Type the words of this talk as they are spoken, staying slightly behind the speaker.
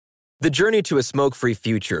The journey to a smoke-free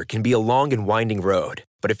future can be a long and winding road,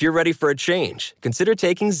 but if you're ready for a change, consider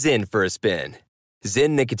taking Zyn for a spin. Zyn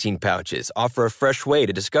nicotine pouches offer a fresh way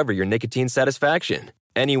to discover your nicotine satisfaction.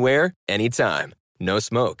 Anywhere, anytime. No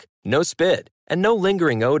smoke, no spit, and no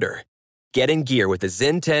lingering odor. Get in gear with the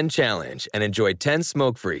Zyn 10 Challenge and enjoy 10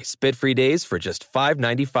 smoke-free, spit-free days for just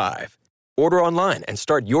 $5.95. Order online and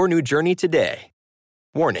start your new journey today.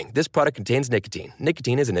 Warning, this product contains nicotine.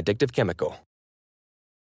 Nicotine is an addictive chemical.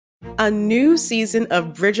 A new season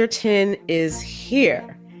of Bridgerton is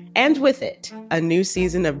here. And with it, a new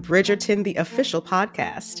season of Bridgerton, the official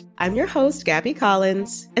podcast. I'm your host, Gabby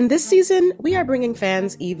Collins, and this season, we are bringing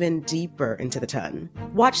fans even deeper into the ton.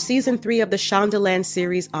 Watch season 3 of the Shondaland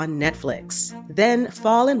series on Netflix. Then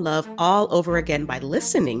fall in love all over again by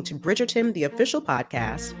listening to Bridgerton, the official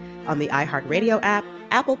podcast, on the iHeartRadio app,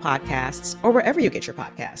 Apple Podcasts, or wherever you get your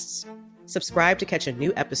podcasts. Subscribe to catch a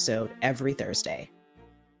new episode every Thursday.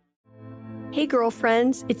 Hey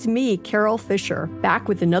girlfriends, it's me, Carol Fisher, back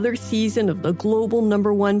with another season of the global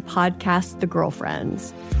 #1 podcast, The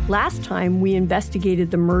Girlfriends. Last time, we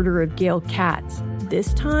investigated the murder of Gail Katz.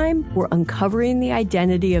 This time, we're uncovering the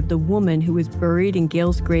identity of the woman who was buried in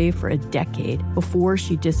Gail's grave for a decade before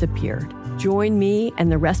she disappeared. Join me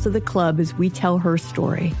and the rest of the club as we tell her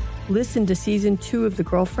story. Listen to Season 2 of The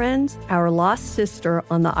Girlfriends, Our Lost Sister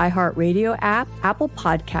on the iHeartRadio app, Apple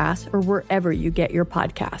Podcasts, or wherever you get your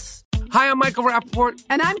podcasts. Hi, I'm Michael Rappaport.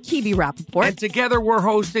 And I'm Kibi Rappaport. And together we're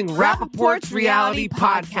hosting Rappaport's Reality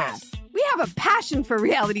Podcast. We have a passion for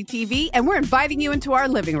reality TV, and we're inviting you into our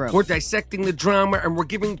living room. We're dissecting the drama, and we're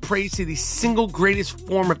giving praise to the single greatest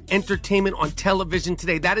form of entertainment on television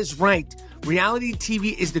today. That is right. Reality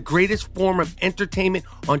TV is the greatest form of entertainment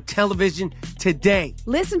on television today.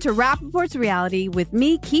 Listen to Rappaport's Reality with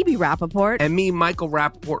me, Kibi Rappaport. And me, Michael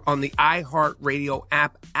Rappaport, on the iHeartRadio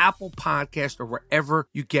app, Apple Podcast, or wherever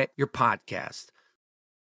you get your podcast.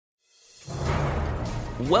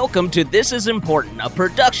 Welcome to This Is Important, a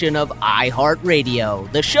production of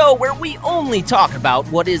iHeartRadio, the show where we only talk about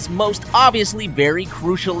what is most obviously very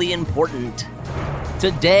crucially important.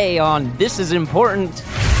 Today on This Is Important,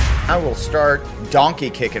 I will start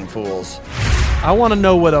donkey kicking fools. I want to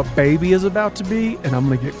know what a baby is about to be, and I'm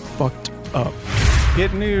going to get fucked up.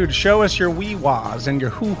 Get nude, show us your wee-wahs and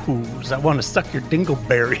your hoo-hoos. I want to suck your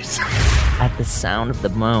dingleberries. at the sound of the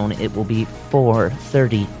moan, it will be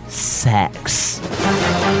 4:30 sex.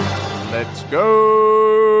 Let's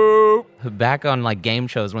go. Back on like game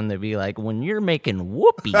shows when they'd be like, when you're making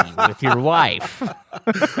whoopee with your wife.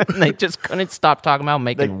 And they just couldn't stop talking about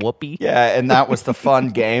making whoopee. Yeah, and that was the fun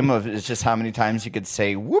game of it's just how many times you could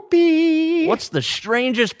say whoopee. What's the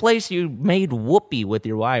strangest place you made whoopee with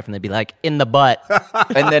your wife? And they'd be like, in the butt.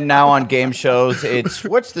 And then now on game shows, it's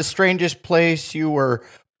what's the strangest place you were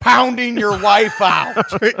pounding your wife out?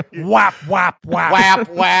 Whap, whap, whap. Whap,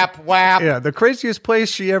 whap, whap. Yeah, the craziest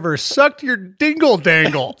place she ever sucked your dingle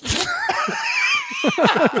dangle.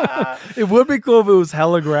 It would be cool if it was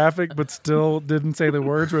hella graphic, but still didn't say the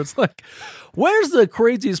words, where it's like, where's the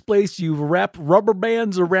craziest place you wrap rubber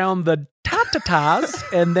bands around the ta-ta-tas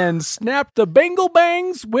and then snap the bangle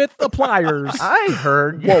bangs with the pliers? I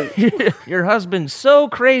heard. Whoa. Your husband's so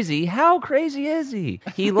crazy. How crazy is he?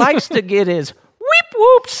 He likes to get his whoop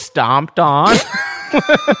whoop stomped on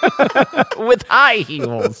with high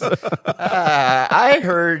heels. I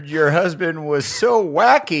heard your husband was so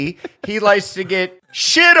wacky, he likes to get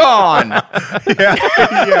shit on.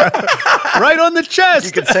 Yeah. Right on the chest.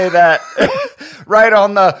 You could say that. Right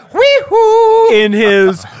on the wee-hoo. In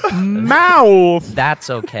his mouth. That's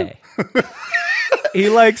okay. He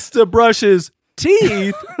likes to brush his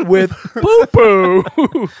teeth with poo-poo.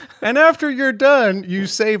 And after you're done, you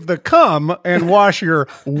save the cum and wash your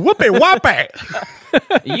whoopee-whoopee.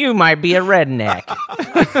 You might be a redneck.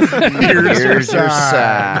 Here's your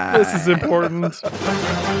sign. This is important.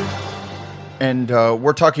 And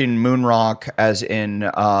we're talking moon rock as in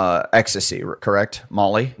ecstasy, correct?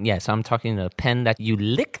 Molly? Yes, I'm talking a pen that you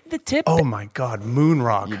lick the tip. Oh my God, moon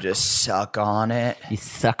rock. You just suck on it. You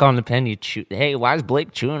suck on the pen, you chew. Hey, why is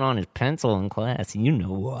Blake chewing on his pencil in class? You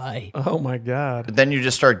know why. Oh my God. But then you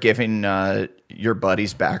just start giving your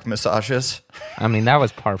buddies back massages. I mean, that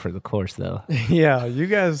was par for the course, though. Yeah, you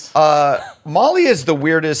guys. Molly is the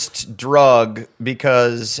weirdest drug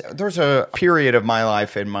because there's a period of my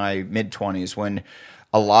life in my mid-20s when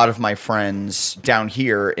a lot of my friends down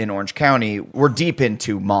here in Orange County were deep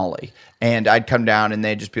into Molly. And I'd come down and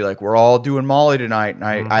they'd just be like, we're all doing Molly tonight. And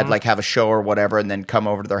I'd like have a show or whatever and then come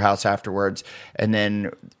over to their house afterwards and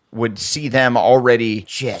then would see them already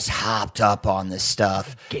just hopped up on this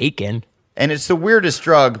stuff. Gakin. And it's the weirdest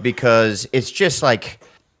drug because it's just like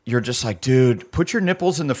you're just like, dude, put your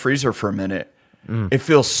nipples in the freezer for a minute. It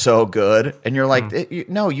feels so good. And you're like,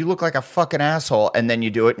 no, you look like a fucking asshole. And then you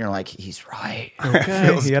do it and you're like, he's right.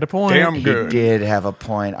 Okay, he had a point. Damn good. He did have a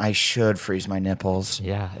point. I should freeze my nipples.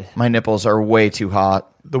 Yeah. My nipples are way too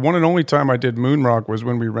hot. The one and only time I did moon rock was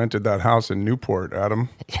when we rented that house in Newport, Adam.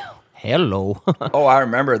 Hello. Oh, I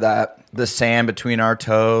remember that. The sand between our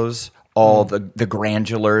toes. All the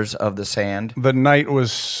granulars of the sand. The night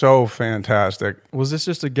was so fantastic. Was this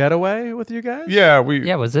just a getaway with you guys? Yeah,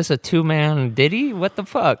 Was this a 2-man ditty? What the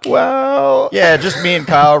fuck? Well, yeah, just me and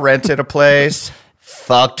Kyle rented a place.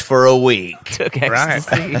 Fucked for a week. Took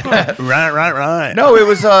ecstasy. Right. No, it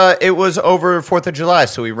was over 4th of July,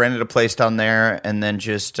 so we rented a place down there and then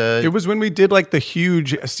just It was when we did like the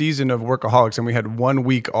huge season of Workaholics and we had 1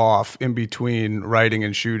 week off in between writing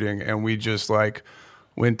and shooting, and we just like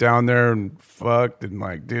went down there and fucked and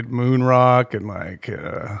like did moon rock and like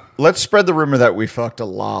let's spread the rumor that we fucked a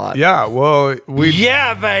lot. yeah, well, we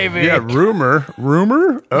baby. yeah, rumor.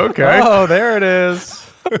 Okay. Oh, there it is.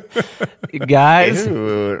 Guys,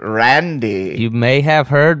 Ooh, Randy. you may have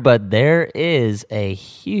heard, but there is a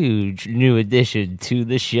huge new addition to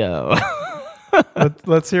the show.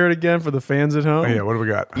 Let's hear it again for the fans at home. Yeah, what do we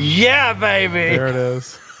got? Yeah, baby. There it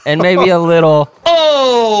is. And maybe a little,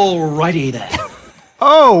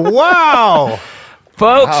 Oh, wow.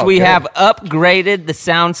 folks, Wow, we good. have upgraded the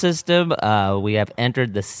sound system. We have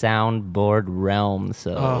entered the soundboard realm.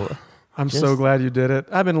 So, Oh, I'm so glad you did it.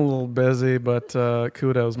 I've been a little busy, but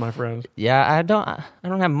kudos, my friend. yeah, I don't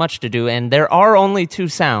have much to do, and there are only 2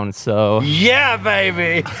 sounds. So, yeah,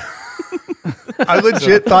 baby. I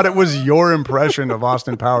legit thought it was your impression of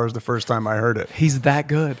Austin Powers the first time I heard it. He's that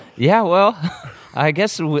good. Yeah, well, I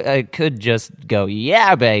guess I could just go,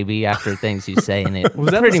 yeah, baby, after things you say in it. Was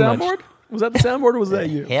that Pretty the much. soundboard? Was that the soundboard or was that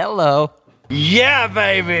you? Hello. Yeah,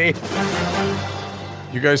 baby.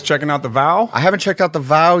 You guys checking out The Vow? I haven't checked out The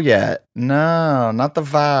Vow yet. No, not The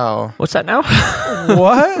Vow. What's that now?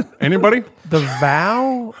 What? Anybody? The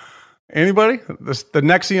Vow? Anybody? The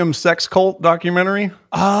Nexium sex cult documentary?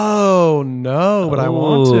 Oh, no, but I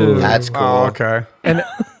want to. That's cool. Oh, okay.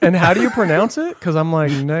 And how do you pronounce it? Because I'm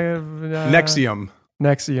like... Nexium.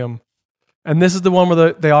 Nexium. And this is the one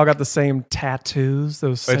where they all got the same tattoos.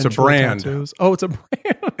 Those It's a sensual brand. Tattoos. Oh, it's a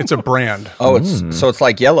brand. It's a brand. Oh, it's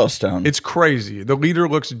like Yellowstone. It's crazy. The leader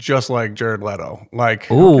looks just like Jared Leto. Like,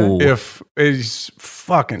 Ooh. if he's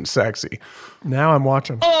fucking sexy. Now I'm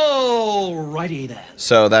watching.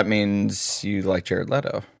 So that means you like Jared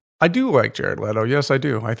Leto. I do like Jared Leto. Yes, I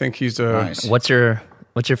do. I think he's a. Nice. What's your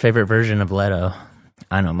favorite version of Leto?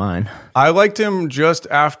 I know mine. I liked him just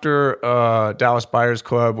after Dallas Buyers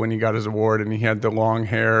Club when he got his award and he had the long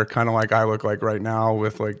hair, kind of like I look like right now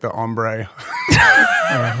with like the ombre.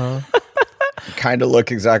 Kind of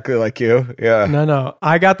look exactly like you. Yeah. No.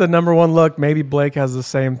 I got the number one look. Maybe Blake has the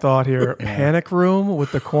same thought here. Panic Room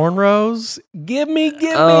with the cornrows. Give me.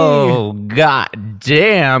 Oh, god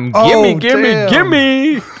damn. Oh, Give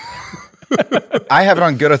me. I have it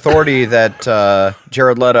on good authority that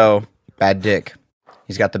Jared Leto, bad dick.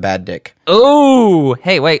 He's got the bad dick. Ooh.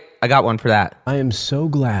 Hey, wait. I got one for that. I am so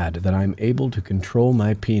glad that I'm able to control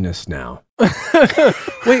my penis now.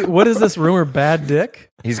 Wait, what is this rumor? Bad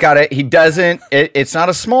dick? He's got it. He doesn't. It's not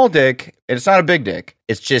a small dick. It's not a big dick.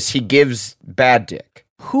 It's just he gives bad dick.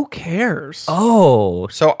 Who cares? Oh.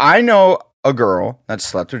 So I know a girl that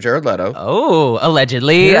slept with Jared Leto. Oh,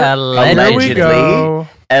 allegedly. Here we go.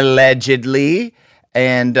 Allegedly.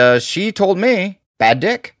 And she told me, bad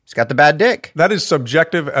dick. He's got the bad dick. That is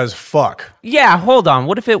subjective as fuck. Yeah, hold on.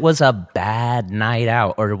 What if it was a bad night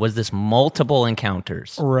out, or was this multiple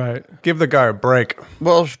encounters? Right. Give the guy a break.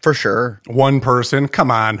 Well, for sure. One person,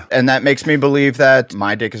 come on. And that makes me believe that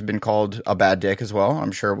my dick has been called a bad dick as well.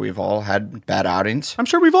 I'm sure we've all had bad outings. I'm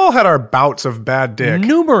sure we've all had our bouts of bad dick.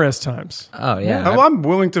 Numerous times. Oh, yeah. I'm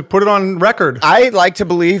willing to put it on record. I like to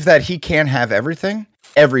believe that he can have everything.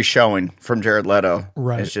 Every showing from Jared Leto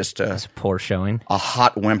is just It's a poor showing. a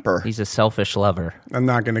hot whimper. He's a selfish lover. I'm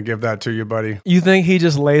not going to give that to you, buddy. You think he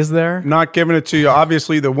just lays there? Not giving it to you.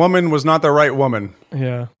 Obviously, the woman was not the right woman.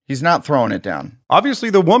 Yeah. He's not throwing it down. Obviously,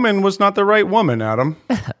 the woman was not the right woman, Adam.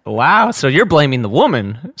 Wow, so you're blaming the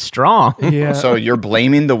woman. Strong. Yeah. So you're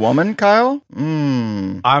blaming the woman, Kyle?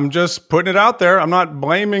 I'm just putting it out there. I'm not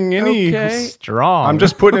blaming any. Okay. Strong. I'm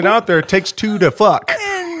just putting it out there. It takes two to fuck.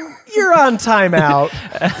 You're on timeout.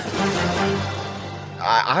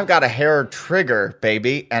 I've got a hair trigger,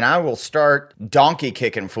 baby, and I will start donkey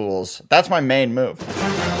kicking fools. That's my main move.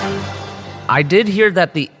 I did hear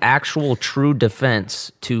that the actual true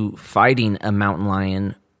defense to fighting a mountain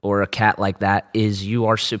lion or a cat like that is you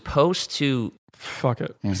are supposed to fuck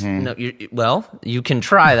it. No, you can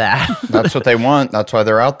try that. That's what they want. That's why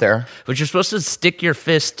they're out there. But you're supposed to stick your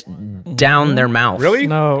fist down their mouth. Really?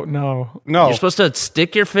 No. You're supposed to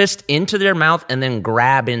stick your fist into their mouth and then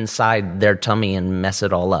grab inside their tummy and mess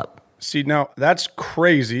it all up. See, now that's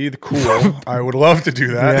crazy. Cool. I would love to do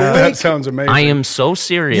that. Yeah. That sounds amazing. I am so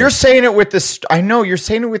serious. You're saying it with this. I know you're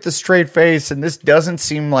saying it with the straight face, and this doesn't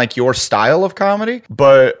seem like your style of comedy.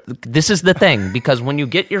 But This is the thing, because when you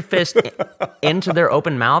get your fist into their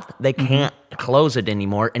open mouth, they can't close it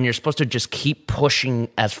anymore, and you're supposed to just keep pushing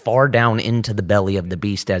as far down into the belly of the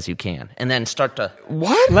beast as you can, and then start to...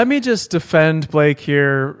 what? Let me just defend Blake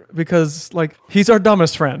here because, like, he's our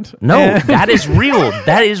dumbest friend. No, And that is real.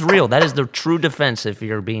 That is real. That is the true defense if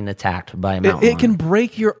you're being attacked by a mountain it can lion.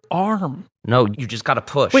 break your arm. No, you just got to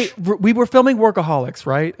push. Wait, we were filming Workaholics,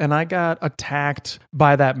 right? And I got attacked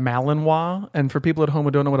by that Malinois. And for people at home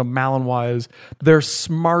who don't know what a Malinois is, they're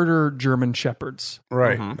smarter German shepherds,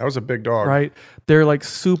 right. That was a big dog. right? They're like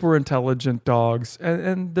super intelligent dogs,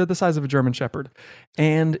 and they're the size of a German shepherd.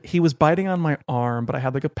 And he was biting on my arm, but I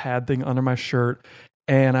had like a pad thing under my shirt.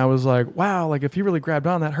 And I was like, wow, like if he really grabbed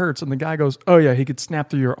on, that hurts. And the guy goes, oh yeah, he could snap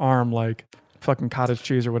through your arm like fucking cottage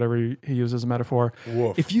cheese or whatever he used as a metaphor.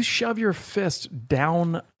 Woof. If you shove your fist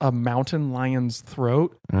down a mountain lion's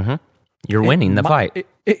throat, You're winning the fight.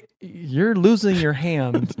 you're losing your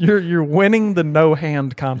hand. You're winning the no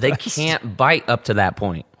hand They contest. can't bite up to that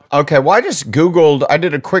point. Okay, well, I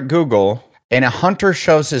did a quick Google, and a hunter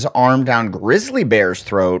shoves his arm down grizzly bear's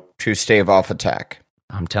throat to stave off attack.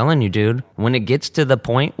 I'm telling you, dude, when it gets to the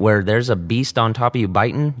point where there's a beast on top of you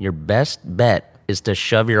biting, your best bet is to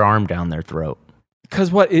shove your arm down their throat.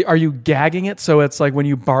 Because what are you gagging it? So it's like when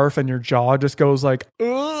you barf and your jaw just goes like,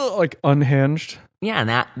 ugh, like unhinged. Yeah,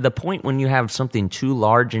 and at the point when you have something too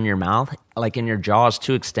large in your mouth, like in your jaw is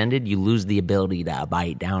too extended, you lose the ability to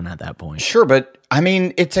bite down at that point. Sure, but I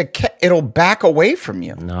mean, it'll back away from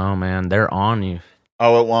you. No, man, they're on you.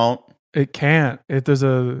 Oh, it won't. It can't. There's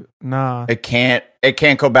a nah. It can't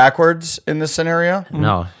go backwards in this scenario.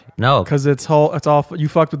 No. Because it's all you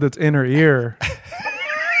fucked with its inner ear.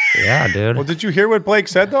 Yeah, dude. Well, did you hear what Blake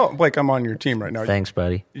said, though? Blake, I'm on your team right now. Thanks,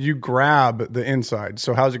 buddy. You grab the inside.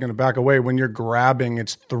 So how's it going to back away when you're grabbing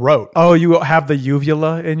its throat? Oh, you have the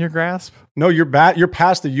uvula in your grasp? No, you're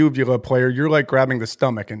past the uvula, player. You're like grabbing the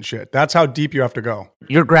stomach and shit. That's how deep you have to go.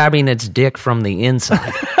 You're grabbing its dick from the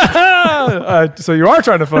inside. So you are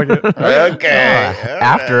trying to fuck it. Okay.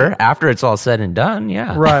 After it's all said and done,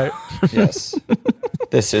 yeah. Right. Yes.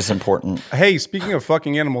 This is important. Hey, speaking of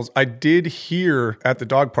fucking animals, I did hear at the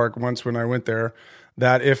dog park once when I went there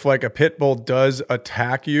that if like a pit bull does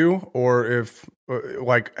attack you, or if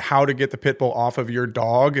like how to get the pit bull off of your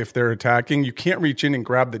dog if they're attacking, you can't reach in and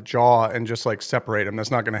grab the jaw and just like separate them.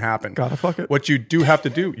 That's not going to happen. Gotta fuck it. What you do have to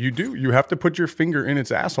do, you have to put your finger in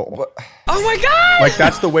its asshole. Oh my God! Like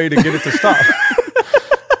that's the way to get it to stop.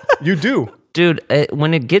 You do. Dude,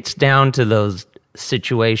 when it gets down to those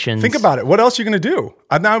situations... Think about it. What else are you going to do?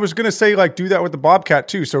 I was going to say, like, do that with the bobcat,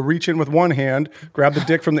 too. So reach in with one hand, grab the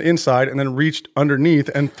dick from the inside, and then reach underneath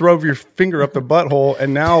and throw your finger up the butthole.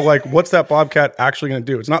 And now, like, what's that bobcat actually going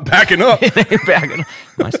to do? It's not backing up. backing up.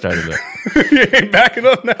 I started it. You ain't backing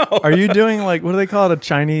up now. Are you doing like, what do they call it? A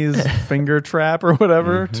Chinese finger trap or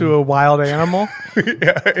whatever to a wild animal?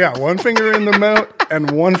 Yeah. One finger in the mouth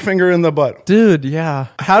and one finger in the butt. Dude, yeah.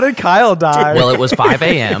 How did Kyle die? Well, it was 5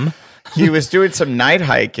 a.m. He was doing some night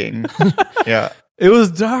hiking. Yeah. It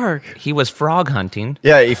was dark. He was frog hunting.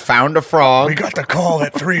 Yeah, he found a frog got the call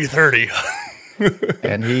at 3:30.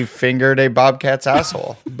 and he fingered a bobcat's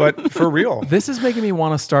asshole. But for real. This is making me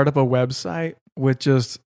want to start up a website with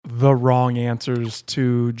just the wrong answers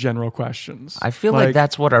to general questions. I feel like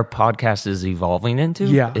that's what our podcast is evolving into.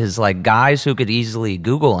 Yeah. Is like guys who could easily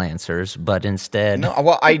Google answers, but instead... No,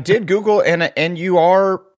 well, I did Google, and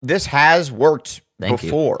this has worked Thank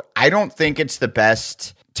before. I don't think it's the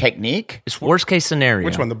best technique. It's worst case scenario.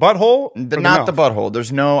 Which one? The butthole? Not the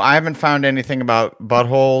butthole. I haven't found anything about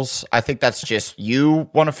buttholes. I think that's just you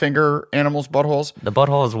want to finger animals' buttholes. The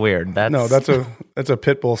butthole is weird. That's a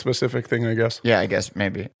pit bull specific thing, I guess. Yeah, I guess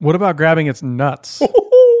maybe. What about grabbing its nuts?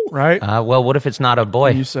 Right? Well, what if it's not a boy?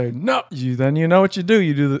 And you say, no. Then you know what you do.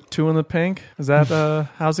 You do the two in the pink. Is that,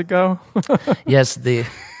 how's it go? Yes,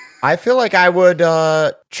 I feel like I would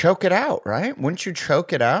choke it out, right? Wouldn't you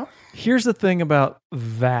choke it out? Here's the thing about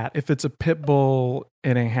that. If it's a pit bull,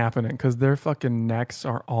 it ain't happening because their fucking necks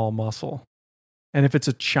are all muscle. And if it's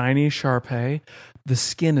a Chinese Shar-Pei, the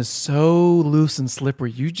skin is so loose and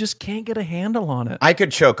slippery, you just can't get a handle on it. I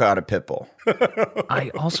could choke out a pit bull.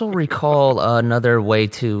 I also recall another way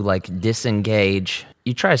to like disengage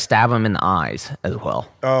You try to stab them in the eyes as well.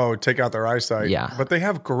 Oh, take out their eyesight. Yeah. But they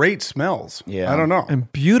have great smells. Yeah. I don't know.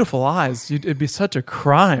 And beautiful eyes. It'd be such a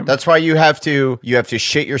crime. That's why you have to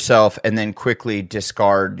shit yourself and then quickly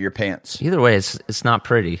discard your pants. Either way, it's not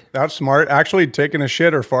pretty. That's smart. Actually, taking a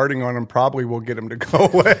shit or farting on them probably will get them to go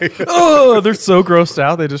away. Oh, they're so grossed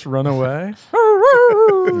out they just run away.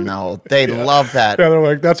 No, they love that. Yeah, they're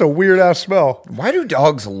like, that's a weird ass smell. Why do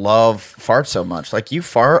dogs love farts so much? Like, you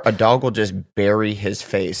fart, a dog will just bury his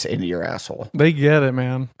face into your asshole. They get it,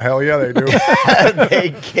 man. Hell yeah, they do. They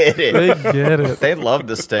get it. They get it. They love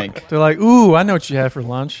the stink. They're like, ooh, I know what you had for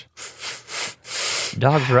lunch.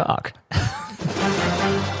 Dogs rock.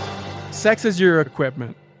 Sex is your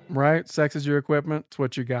equipment, right? Sex is your equipment. It's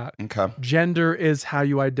what you got. Okay. Gender is how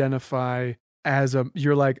you identify as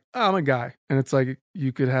you're like, I'm a guy. And it's like,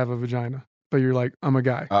 you could have a vagina, but you're like, I'm a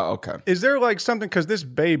guy. Oh, okay. Is there like something, because this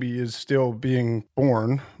baby is still being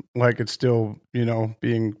born, like it's still,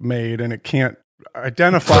 being made, and it can't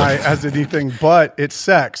identify as anything but it's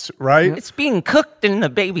sex, right? It's being cooked in the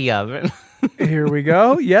baby oven. Here we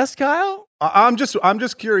go. Yes, Kyle? I'm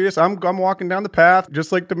just curious. I'm walking down the path,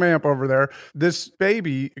 just like the mamp over there. This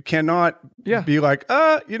baby cannot be like,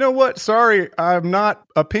 you know what? Sorry, I'm not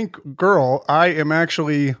a pink girl. I am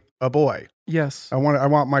actually a boy. Yes. I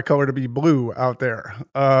want my color to be blue out there.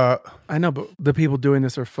 I know, but the people doing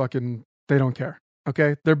this are fucking, they don't care.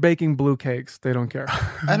 Okay? They're baking blue cakes. They don't care.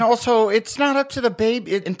 And also, it's not up to the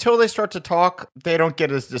baby. Until they start to talk, they don't get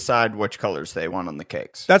to decide which colors they want on the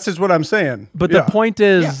cakes. That's just what I'm saying. But the point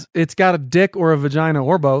is, it's got a dick or a vagina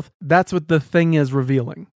or both. That's what the thing is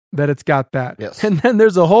revealing, that it's got that. Yes. And then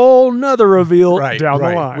there's a whole nother reveal down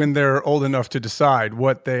the line. When they're old enough to decide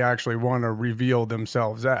what they actually want to reveal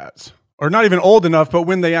themselves as. Or not even old enough, but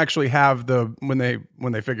when they actually have when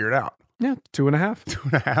they figure it out. Yeah, 2.5.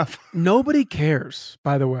 2.5. Nobody cares,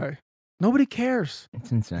 by the way. Nobody cares.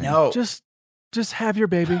 It's insane. No. Just have your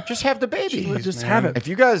baby. Just have the baby. Just have it. If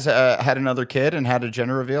you guys had another kid and had a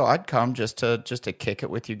gender reveal, I'd come just to kick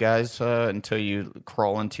it with you guys until you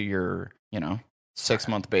crawl into your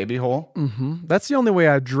 6-month baby hole. Mm-hmm. That's the only way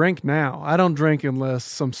I drink now. I don't drink unless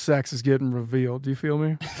some sex is getting revealed. Do you feel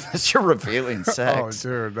me? That's your revealing sex.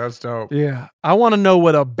 Oh, dude, that's dope. Yeah. I want to know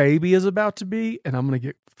what a baby is about to be, and I'm going to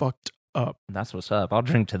get fucked up. That's what's up. I'll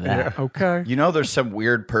drink to that. Yeah. Okay. There's some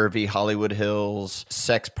weird pervy Hollywood Hills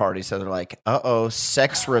sex parties that are like,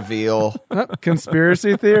 sex reveal.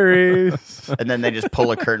 Conspiracy theories. And then they just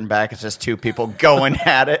pull a curtain back. It's just two people going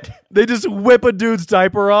at it. They just whip a dude's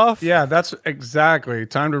diaper off. Yeah, that's exactly.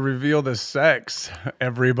 Time to reveal the sex,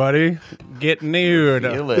 everybody. Get nude.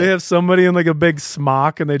 They have somebody in like a big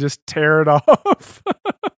smock and they just tear it off.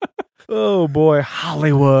 Oh boy,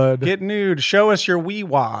 Hollywood. Get nude. Show us your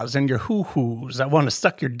wee-waws and your hoo-hoos. I want to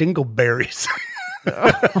suck your dingleberries.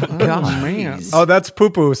 God, man. Oh, that's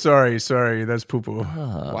poo-poo. Sorry. That's poo-poo.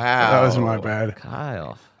 Wow. That was my bad.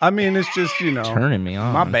 Kyle. I mean, it's just, turning me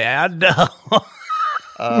on. My bad.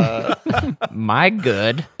 My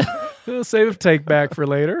good. We'll save a take back for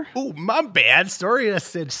later. Oh, my bad. Sorry I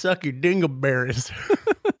said suck your dingleberries.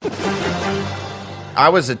 I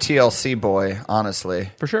was a TLC boy,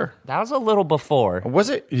 honestly. For sure. That was a little before. Was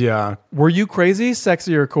it? Yeah. Were you crazy,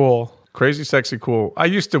 sexy, or cool? Crazy, sexy, cool. I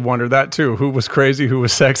used to wonder that too. Who was crazy, who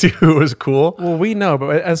was sexy, who was cool? Well, we know,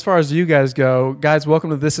 but as far as you guys go, guys,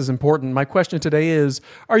 welcome to This Is Important. My question today is,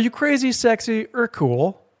 are you crazy, sexy, or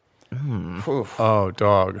cool? Oh,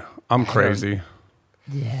 dog. I'm crazy.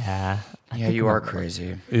 Yeah. Yeah, you are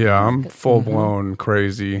crazy. Yeah, I'm full-blown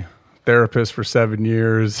crazy. Therapist for 7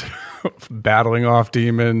 years, battling off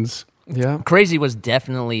demons. Yeah. Crazy was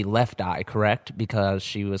definitely Left Eye, correct? Because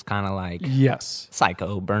she was kind of like Yes.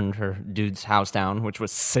 psycho, burned her dude's house down, which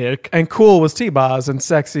was sick. And cool was T-Boz, and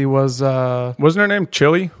sexy was Wasn't her name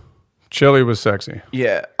Chili? Chili was sexy.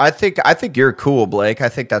 Yeah, I think you're cool, Blake. I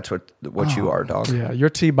think that's what you are, dog. yeah, you're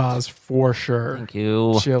T-Boz for sure. Thank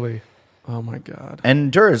you. Chili. Oh my God.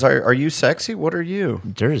 And Durs, are you sexy? What are you?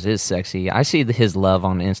 Durs is sexy. I see his love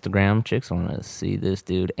on Instagram. Chicks want to see this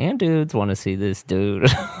dude, and dudes want to see this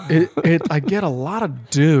dude. I get a lot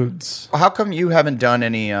of dudes. How come you haven't done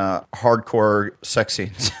any hardcore sex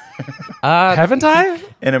scenes Haven't I?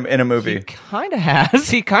 in a movie? He kind of has.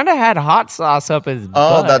 He kind of had hot sauce up his butt.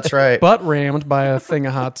 Oh, that's right. Butt rammed by a thing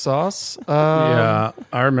of hot sauce. Yeah,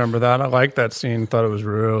 I remember that. I liked that scene. Thought it was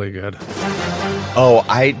really good. Oh,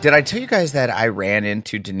 did I tell you guys that I ran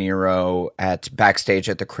into De Niro at backstage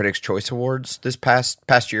at the Critics' Choice Awards this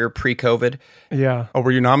past year, pre-COVID? Yeah. Oh,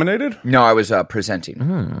 were you nominated? No, I was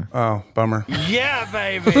presenting. Oh, bummer. Yeah,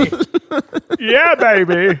 baby. Yeah,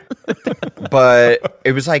 baby. But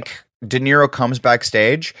it was like De Niro comes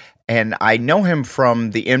backstage and I know him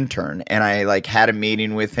from The Intern, and I like had a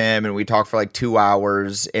meeting with him, and we talked for like 2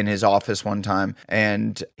 hours in his office one time,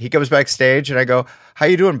 and he comes backstage, and I go, "How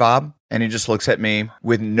you doing, Bob?" And he just looks at me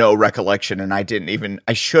with no recollection, and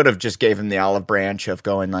I should have just gave him the olive branch of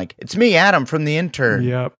going like, "It's me, Adam, from The Intern."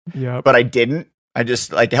 Yep. But I didn't. I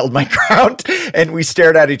just like held my ground, and we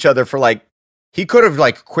stared at each other for like, he could have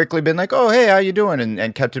like quickly been like, "Oh, hey, how you doing?"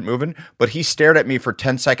 and kept it moving. But he stared at me for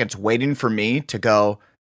 10 seconds waiting for me to go,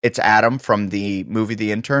 "It's Adam from the movie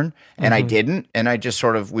The Intern." And I didn't. And I just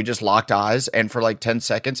we just locked eyes. And for like 10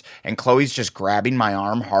 seconds, and Chloe's just grabbing my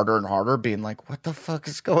arm harder and harder, being like, "What the fuck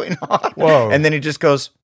is going on?" Whoa. And then he just goes,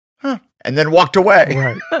 "Huh." And then walked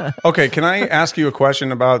away. Right. Okay, can I ask you a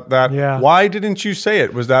question about that? Yeah. Why didn't you say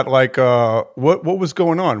it? Was that like what was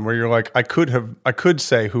going on where you're like, I could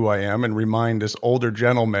say who I am and remind this older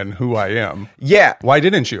gentleman who I am? Yeah. Why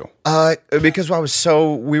didn't you? Because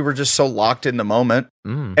we were just so locked in the moment.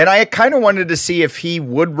 And I kind of wanted to see if he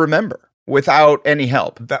would remember without any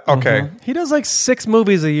help. Okay. He does like 6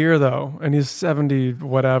 movies a year though, and he's 70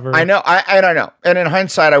 whatever. I know. I know. And in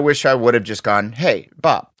hindsight, I wish I would have just gone, "Hey,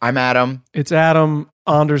 Bob, I'm Adam. It's Adam,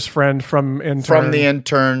 Anders' friend from Intern. From The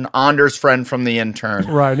Intern. Anders' friend from The Intern."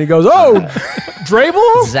 Right. And he goes, "Oh,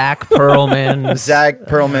 Drabel?" Zach Perlman. Zach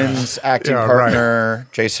Perlman's acting Yeah, partner.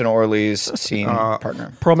 Jason Orley's scene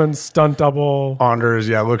partner. Perlman's stunt double. Anders,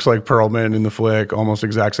 yeah, looks like Perlman in the flick, almost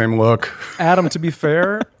exact same look. Adam, to be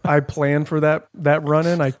fair, I planned for that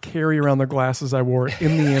run-in. I carry around the glasses I wore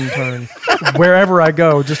in The Intern wherever I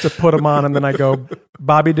go just to put them on, and then I go,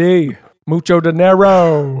 "Bobby D, mucho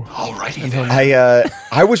dinero." Alrighty then.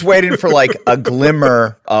 I was waiting for like a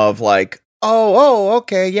glimmer of like, oh,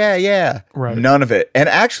 okay, yeah. Right. None of it. And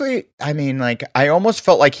actually, I mean, like, I almost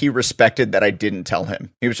felt like he respected that I didn't tell him.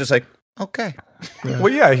 He was just like, okay. Well,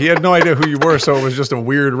 yeah, he had no idea who you were, so it was just a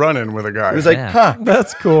weird run-in with a guy. He was like, huh.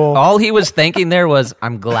 That's cool. All he was thinking there was,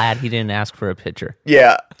 I'm glad he didn't ask for a picture.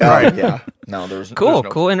 Yeah. Right. Yeah. No, there was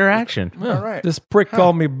Cool interaction. Yeah. All right. This prick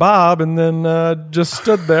called me Bob and then just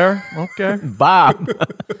stood there. Okay. Bob.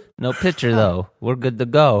 No picture, though. We're good to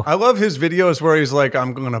go. I love his videos where he's like,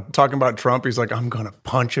 talking about Trump. He's like, I'm going to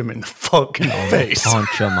punch him in the fucking face.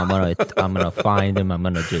 Punch him. I'm gonna find him. I'm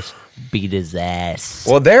gonna just beat his ass.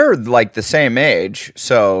 Well, they're like the same age,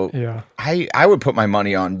 so Yeah. I would put my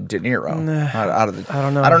money on De Niro. Out of the, I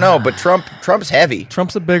don't know. I don't know, but Trump's heavy.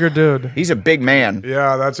 Trump's a bigger dude. He's a big man.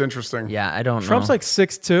 Yeah, that's interesting. Yeah, I don't know. Trump's like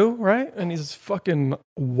 6'2", right? And he's fucking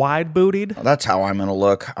wide-bootied. That's how I'm gonna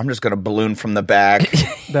look. I'm just gonna balloon from the back.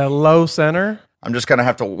 That low center. I'm just gonna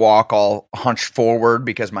have to walk all hunched forward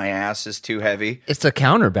because my ass is too heavy, It's a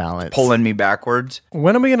counterbalance. pulling me backwards.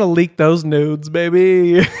 When are we going to leak those nudes,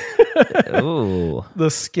 baby? Ooh. The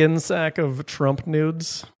skin sack of Trump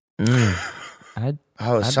nudes.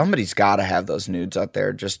 Somebody's got to have those nudes out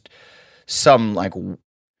there. Just some like,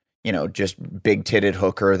 just big titted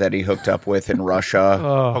hooker that he hooked up with in Russia.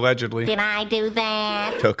 Allegedly. Did I do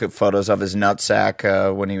that? Took photos of his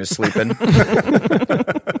nutsack when he was sleeping.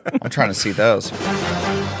 I'm trying to see those.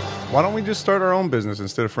 Why don't we just start our own business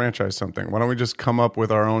instead of franchise something? Why don't we just come up with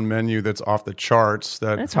our own menu that's off the charts?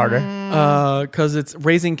 That's harder. Because it's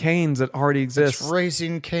Raising Cane's that already exists. It's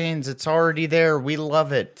Raising Cane's. It's already there. We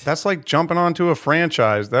love it. That's like jumping onto a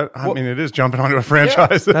franchise. I mean, it is jumping onto a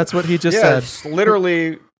franchise. That's what he just said. It's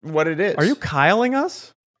literally what it is. Are you Kyling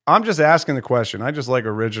us? I'm just asking the question. I just like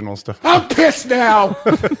original stuff. I'm pissed now.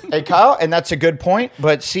 Hey, Kyle, and that's a good point.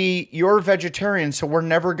 But see, you're a vegetarian, so we're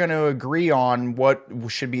never going to agree on what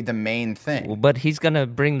should be the main thing. But he's gonna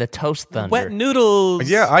bring the toast thunder. Wet noodles.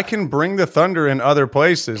 Yeah, I can bring the thunder in other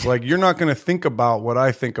places. Like, you're not going to think about what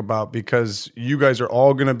I think about because you guys are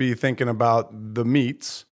all going to be thinking about the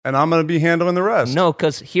meats, and I'm going to be handling the rest. No,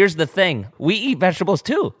 because here's the thing. We eat vegetables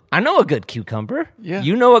too. I know a good cucumber. Yeah.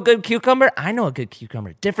 You know a good cucumber? I know a good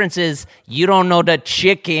cucumber. Difference is you don't know the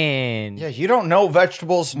chicken. Yeah, you don't know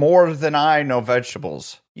vegetables more than I know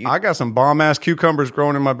vegetables. I got some bomb-ass cucumbers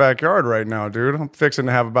growing in my backyard right now, dude. I'm fixing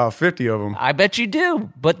to have about 50 of them. I bet you do.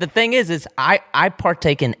 But the thing is I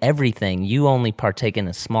partake in everything. You only partake in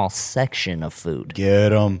a small section of food. Get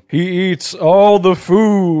them. He eats all the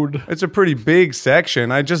food. It's a pretty big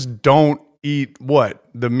section. I just don't eat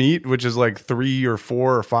the meat, which is like 3 or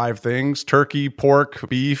 4 or 5 things: turkey, pork,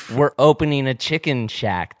 beef. We're opening a chicken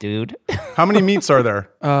shack, dude. How many meats are there?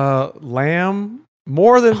 Lamb.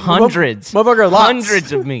 More than hundreds. Motherfucker, lots.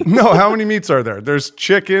 Hundreds of meat. No, how many meats are there? There's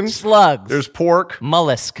chicken, Slugs. there's pork,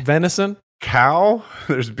 mollusk, venison, cow,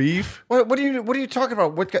 there's beef. What are you talking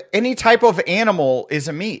about? Any type of animal is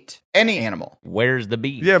a meat. Any animal. Where's the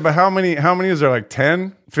beef? Yeah, but how many is there? Like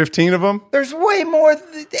 10, 15 of them? There's way more.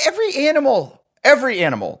 Every animal Every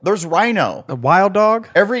animal. There's rhino. A wild dog?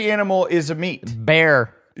 Every animal is a meat.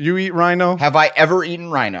 Bear. You eat rhino? Have I ever eaten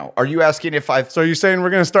rhino? Are you asking if I've... So you're saying we're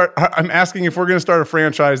going to start... I'm asking if we're going to start a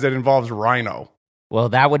franchise that involves rhino. Well,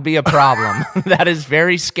 that would be a problem. That is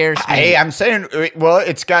very scarce. Hey, I'm saying, well,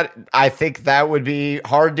 it's got... I think that would be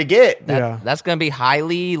hard to get. That's going to be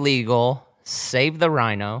highly illegal. Save the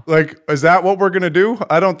rhino. Like, is that what we're going to do?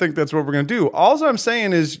 I don't think that's what we're going to do. All I'm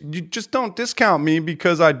saying is you just don't discount me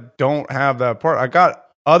because I don't have that part. I got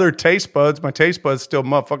other taste buds. My taste buds still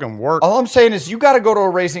motherfucking work. All I'm saying is you got to go to a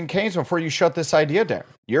Raising Cane's before you shut this idea down.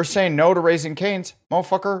 You're saying no to Raising Cane's.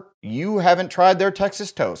 Motherfucker, you haven't tried their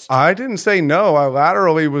Texas toast. I didn't say no. I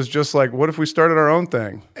laterally was just like, what if we started our own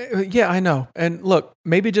thing? Yeah, I know. And look,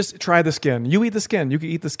 maybe just try the skin. You eat the skin. You can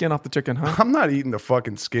eat the skin off the chicken, huh? I'm not eating the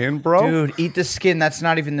fucking skin, bro. Dude, eat the skin. That's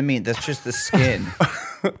not even the meat. That's just the skin.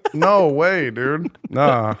 No way, dude.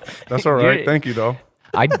 Nah, that's all right. Thank you, though.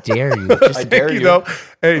 I dare you. I dare you. Though.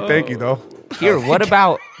 Hey, thank you, though. Here, what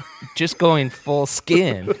about just going full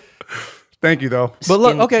skin? Thank you, though. But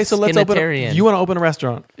look, okay, so let's open. Skinitarian. You want to open a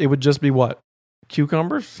restaurant? It would just be what?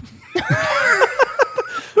 Cucumbers?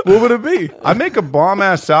 What would it be? I make a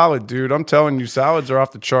bomb-ass salad, dude. I'm telling you, salads are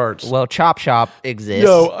off the charts. Well, Chop Shop exists.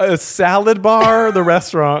 Yo, a salad bar, the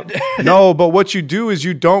restaurant. No, but what you do is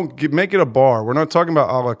you don't make it a bar. We're not talking about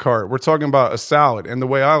a la carte. We're talking about a salad and the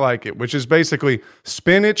way I like it, which is basically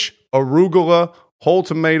spinach, arugula, whole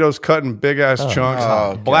tomatoes cut in big-ass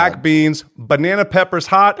chunks, black beans, banana peppers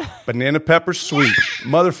hot, banana peppers sweet,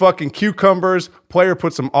 motherfucking cucumbers, player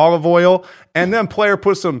put some olive oil, and then player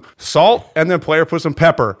put some salt, and then player put some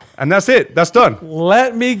pepper. And that's it. That's done.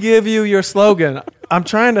 Let me give you your slogan. I'm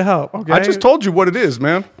trying to help, okay? I just told you what it is,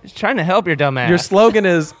 man. Just trying to help your dumb ass. Your slogan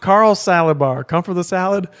is Carl's Salad Bar. Come for the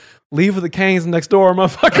salad, leave with the Canes next door,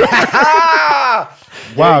 motherfucker.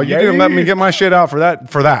 Wow, you didn't let me get my shit out for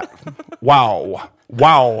that. Wow.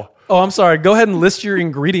 Oh, I'm sorry. Go ahead and list your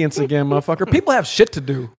ingredients again, motherfucker. People have shit to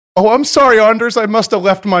do. Oh, I'm sorry, Anders. I must have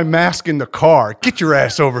left my mask in the car. Get your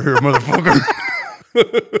ass over here, motherfucker.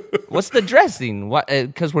 What's the dressing? What?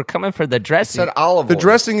 Because we're coming for the dressing. Said olive oil. The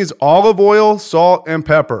dressing is olive oil, salt, and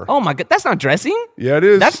pepper. Oh my god, that's not dressing. Yeah, it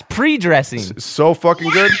is. That's pre-dressing. So fucking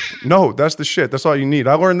good. No, that's the shit. That's all you need.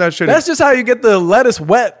 I learned that shit. That's just how you get the lettuce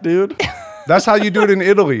wet, dude. That's how you do it in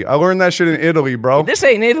Italy. I learned that shit in Italy, bro. This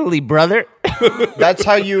ain't Italy, brother. That's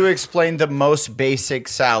how you explain the most basic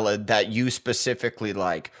salad that you specifically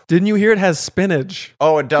like. Didn't you hear it has spinach?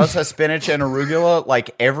 Oh, it does have spinach and arugula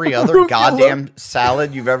like every other goddamn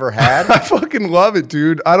salad you've ever had? I fucking love it,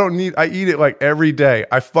 dude. I eat it like every day.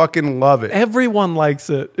 I fucking love it. Everyone likes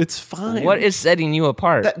it. It's fine. What is setting you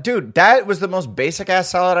apart? Dude, that was the most basic ass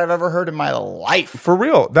salad I've ever heard in my life. For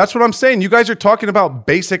real. That's what I'm saying. You guys are talking about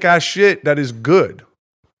basic ass shit that is good.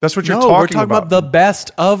 That's what you're talking about. We're talking about the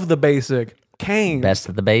best of the basic. Cane's. Best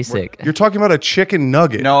of the basic. You're talking about a chicken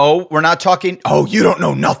nugget. No, we're not talking. Oh, you don't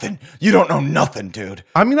know nothing. You don't know nothing, dude.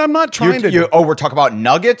 I mean, I'm not trying to. We're talking about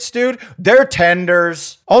nuggets, dude. They're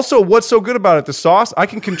tenders. Also, what's so good about it? The sauce. I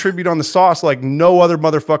can contribute on the sauce like no other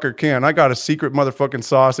motherfucker can. I got a secret motherfucking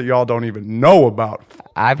sauce that y'all don't even know about.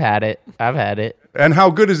 I've had it. And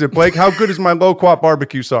how good is it, Blake? How good is my low quat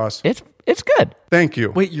barbecue sauce? It's good. Thank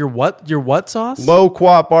you. Wait, your what? Your what sauce? Low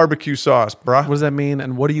quat barbecue sauce, bruh. What does that mean?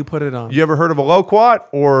 And what do you put it on? You ever heard of a low quat,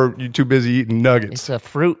 or you too busy eating nuggets? It's a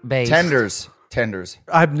fruit based. Tenders.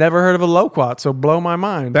 I've never heard of a loquat, so blow my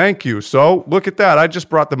mind. Thank you. So look at that. I just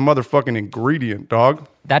brought the motherfucking ingredient, dog.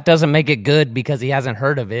 That doesn't make it good because he hasn't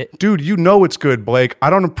heard of it. Dude, you know it's good, Blake.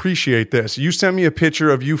 I don't appreciate this. You sent me a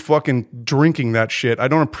picture of you fucking drinking that shit. I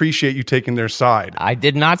don't appreciate you taking their side. I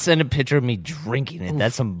did not send a picture of me drinking it.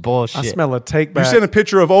 That's some bullshit. I smell a take back. You sent a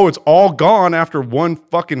picture of, it's all gone after one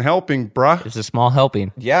fucking helping, bruh. It's a small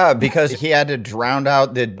helping. Yeah, because he had to drown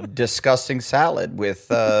out the disgusting salad with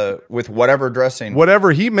whatever dressing.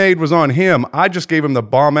 Whatever he made was on him. I just gave him the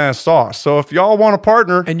bomb-ass sauce. So if y'all want a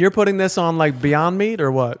partner... And you're putting this on like Beyond Meat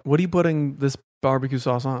or what? What are you putting this barbecue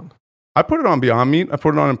sauce on? I put it on Beyond Meat. I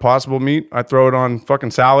put it on Impossible Meat. I throw it on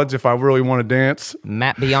fucking salads if I really want to dance.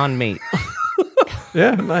 Matt Beyond Meat.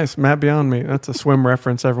 Yeah, nice. Matt Beyond Meat. That's a swim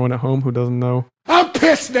reference, everyone at home who doesn't know. I'm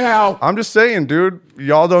pissed now. I'm just saying, dude,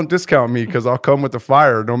 y'all don't discount me because I'll come with the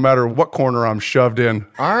fire no matter what corner I'm shoved in.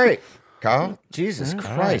 All right, Kyle. Jesus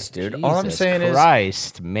Christ, dude. Jesus All I'm saying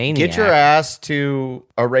Christ, maniac. Get your ass to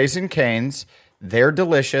a Raising Cane's. They're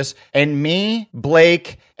delicious. And me,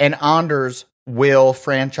 Blake, and Anders will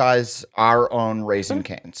franchise our own Raising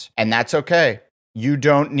Cane's. And that's okay. You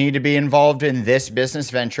don't need to be involved in this business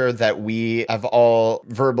venture that we have all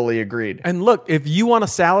verbally agreed. And look, if you want a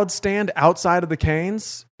salad stand outside of the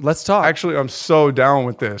Canes, let's talk. Actually, I'm so down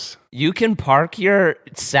with this. You can park your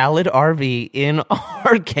salad RV in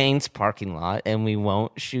our Canes parking lot and we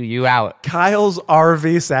won't shoo you out. Kyle's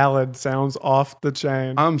RV salad sounds off the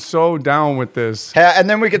chain. I'm so down with this. And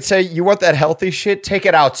then we could say, you want that healthy shit? Take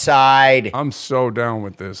it outside. I'm so down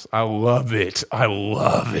with this. I love it. I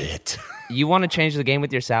love it. You want to change the game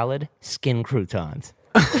with your salad? Skin croutons.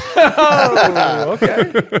 Oh,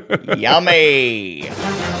 okay. Yummy.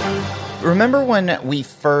 Remember when it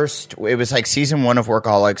was like season 1 of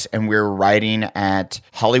Workaholics, and we were writing at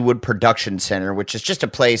Hollywood Production Center, which is just a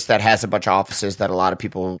place that has a bunch of offices that a lot of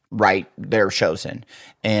people write their shows in.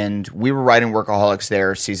 And we were writing Workaholics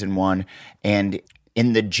there, season 1. And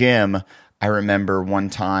in the gym, I remember one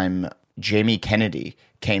time Jamie Kennedy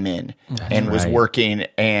came in and was working,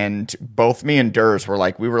 and both me and Durs were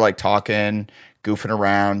like talking, goofing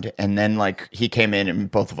around, and then like he came in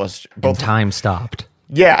and both time stopped.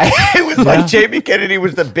 Yeah, it was like Jamie Kennedy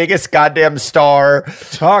was the biggest goddamn star.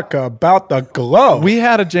 Talk about the glow. We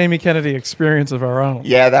had a Jamie Kennedy experience of our own.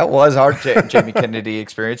 Yeah, that was our Jamie Kennedy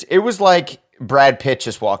experience. It was like Brad Pitt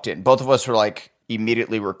just walked in. Both of us were like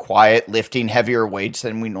immediately were quiet, lifting heavier weights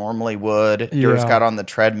than we normally would. Durs got on the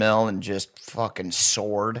treadmill and just fucking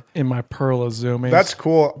soared. In my Perla Zoomies. That's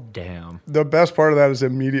cool. Damn. The best part of that is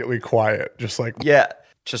immediately quiet. Just like... Yeah,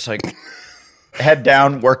 just like... head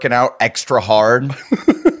down, working out extra hard.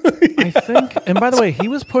 I think, and by the way, he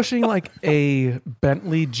was pushing like a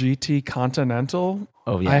Bentley GT Continental.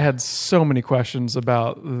 Oh, yeah. I had so many questions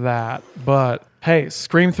about that. But hey,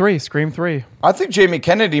 Scream 3. I think Jamie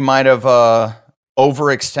Kennedy might have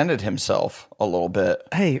overextended himself a little bit.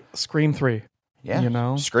 Hey, Scream 3. Yeah. You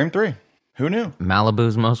know? Scream 3. Who knew?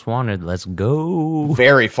 Malibu's Most Wanted. Let's go.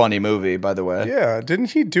 Very funny movie, by the way. Yeah.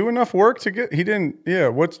 Didn't he do enough work to get... He didn't... Yeah.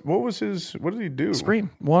 What did he do? Scream.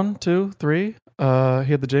 1, 2, 3. He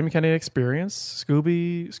had the Jamie Kennedy experience.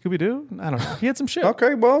 Scooby-Doo? I don't know. He had some shit.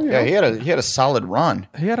 Okay, well, yeah, he had a solid run.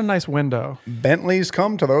 He had a nice window. Bentleys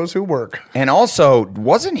come to those who work. And also,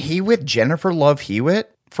 wasn't he with Jennifer Love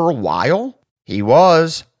Hewitt for a while? He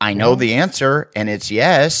was. I know the answer, and it's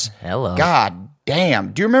yes. Hello. God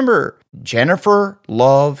damn. Do you remember Jennifer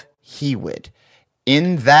Love Hewitt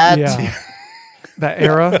in that... Yeah. That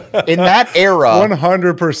era? In that era.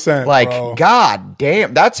 100%. Like, bro. God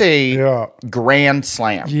damn. That's a grand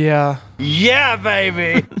slam. Yeah. Yeah,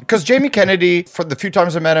 baby. Because Jamie Kennedy, for the few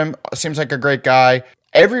times I met him, seems like a great guy.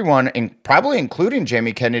 Everyone, and probably including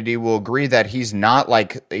Jamie Kennedy, will agree that he's not a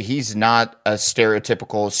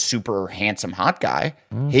stereotypical super handsome hot guy.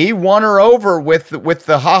 He won her over with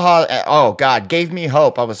the haha. Oh God, gave me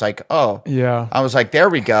hope. I was like, oh yeah. I was like, there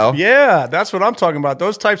we go. Yeah, that's what I'm talking about.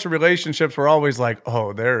 Those types of relationships were always like,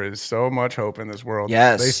 oh, there is so much hope in this world.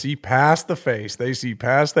 Yes, they see past the face, they see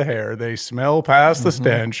past the hair, they smell past the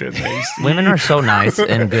stench, and they see... Women are so nice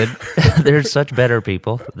and good. They're such better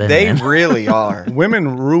people than they men. really are. Women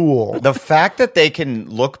rule. The fact that they can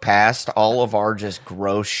look past all of our just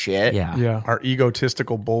gross shit. Yeah. Our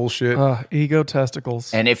egotistical bullshit. Ego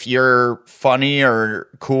testicles. And if you're funny or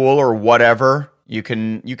cool or whatever, you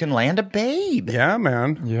can land a babe. Yeah,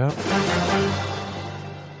 man. Yeah.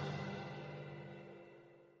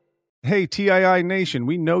 Hey, TII Nation,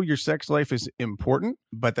 we know your sex life is important,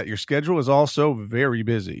 but that your schedule is also very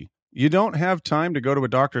busy. You don't have time to go to a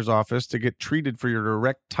doctor's office to get treated for your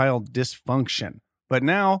erectile dysfunction. But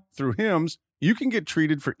now, through HIMS, you can get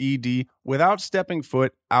treated for ED without stepping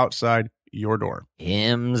foot outside your door.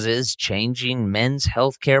 HIMS is changing men's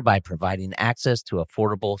healthcare by providing access to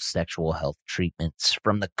affordable sexual health treatments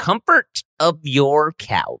from the comfort of your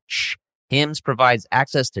couch. HIMS provides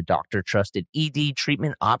access to doctor-trusted ED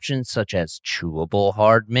treatment options such as chewable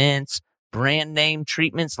hard mints, brand name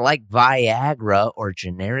treatments like Viagra, or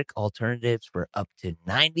generic alternatives for up to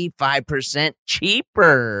 95%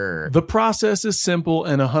 cheaper. The process is simple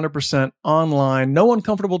and 100% online. No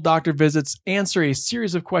uncomfortable doctor visits. Answer a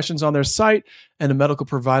series of questions on their site, and a medical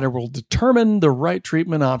provider will determine the right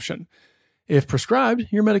treatment option. If prescribed,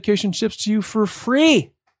 your medication ships to you for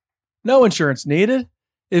free. No insurance needed.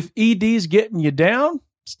 If ED's getting you down,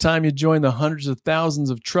 it's time you join the hundreds of thousands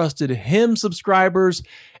of trusted HIMS subscribers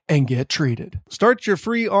and get treated. Start your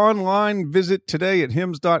free online visit today at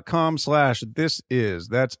hims.com/thisis.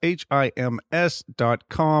 That's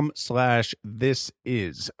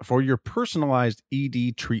HIMS.com/thisis for your personalized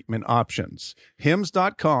ED treatment options.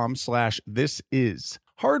 hims.com/thisis.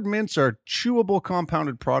 Hard mints are chewable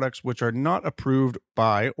compounded products which are not approved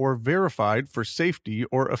by or verified for safety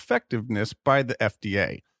or effectiveness by the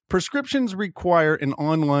FDA. Prescriptions require an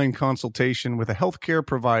online consultation with a healthcare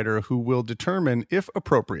provider who will determine if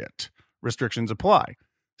appropriate. Restrictions apply.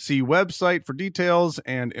 See website for details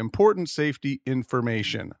and important safety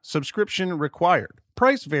information. Subscription required.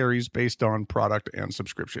 Price varies based on product and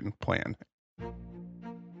subscription plan.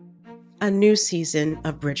 A new season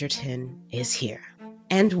of Bridgerton is here.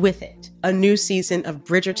 And with it, a new season of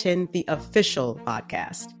Bridgerton, the official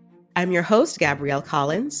podcast. I'm your host, Gabrielle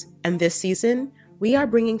Collins, and this season, we are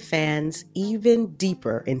bringing fans even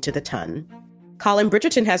deeper into the ton. Colin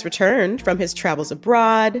Bridgerton has returned from his travels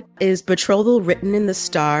abroad. Is betrothal written in the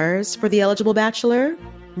stars for the eligible bachelor?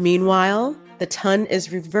 Meanwhile, the ton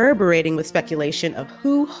is reverberating with speculation of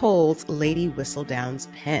who holds Lady Whistledown's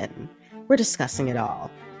pen. We're discussing it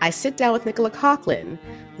all. I sit down with Nicola Coughlan,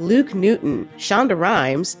 Luke Newton, Shonda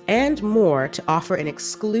Rhimes, and more to offer an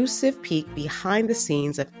exclusive peek behind the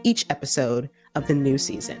scenes of each episode of the new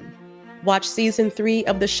season. Watch season 3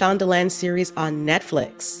 of the Shondaland series on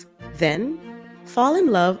Netflix. Then, fall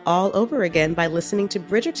in love all over again by listening to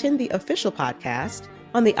Bridgerton, the official podcast,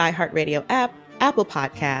 on the iHeartRadio app, Apple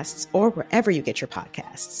Podcasts, or wherever you get your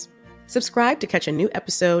podcasts. Subscribe to catch a new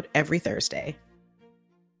episode every Thursday.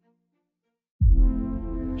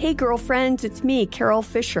 Hey girlfriends, it's me, Carol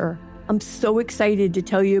Fisher. I'm so excited to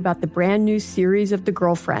tell you about the brand new series of The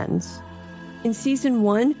Girlfriends. In season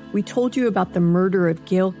 1, we told you about the murder of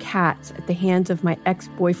Gail Katz at the hands of my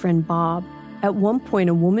ex-boyfriend Bob. At one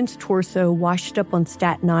point, a woman's torso washed up on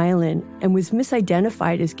Staten Island and was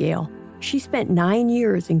misidentified as Gail. She spent 9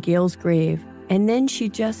 years in Gail's grave, and then she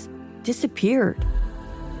just disappeared.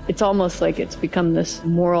 It's almost like it's become this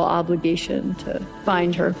moral obligation to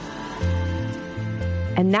find her.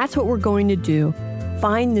 And that's what we're going to do.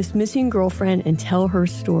 Find this missing girlfriend and tell her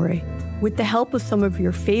story. With the help of some of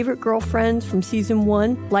your favorite girlfriends from season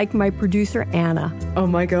 1, like my producer Anna. Oh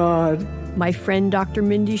my God. My friend Dr.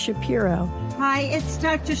 Mindy Shapiro. Hi, it's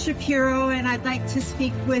Dr. Shapiro, and I'd like to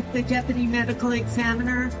speak with the deputy medical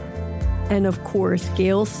examiner. And of course,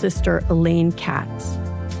 Gail's sister, Elaine Katz.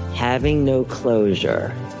 Having no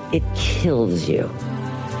closure, it kills you.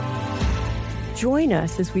 Join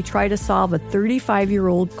us as we try to solve a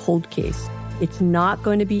 35-year-old cold case. It's not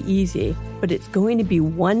going to be easy, but it's going to be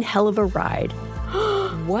one hell of a ride.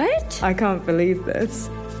 What? I can't believe this.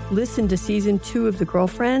 Listen to season 2 of The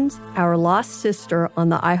Girlfriends, Our Lost Sister on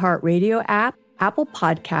the iHeartRadio app, Apple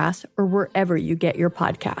Podcasts, or wherever you get your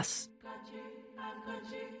podcasts.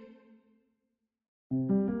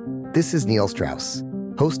 This is Neil Strauss,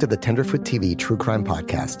 host of the Tenderfoot TV true crime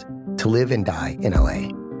podcast, To Live and Die in LA.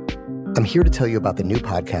 I'm here to tell you about the new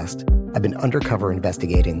podcast I've been undercover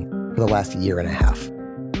investigating for the last year and a half.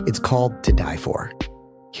 It's called To Die For.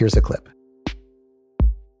 Here's a clip.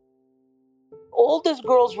 All these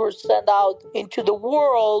girls were sent out into the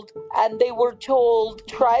world and they were told,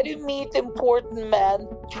 try to meet important men,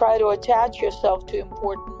 try to attach yourself to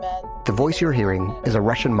important men. The voice you're hearing is a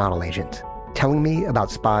Russian model agent telling me about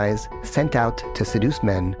spies sent out to seduce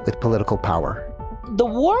men with political power. The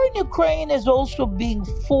war in Ukraine is also being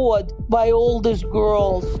fought by all these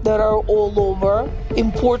girls that are all over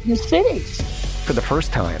important cities. For the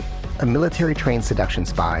first time, a military-trained seduction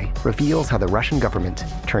spy reveals how the Russian government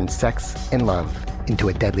turned sex and love into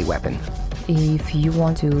a deadly weapon. If you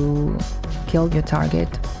want to kill your target,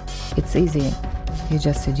 it's easy. You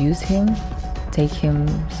just seduce him, take him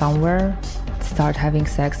somewhere, start having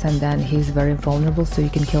sex, and then he's very vulnerable, so you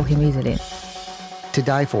can kill him easily. To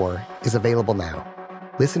Die For is available now.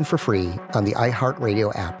 Listen for free on the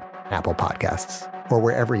iHeartRadio app, Apple Podcasts, or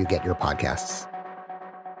wherever you get your podcasts.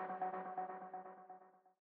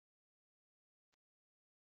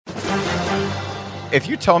 If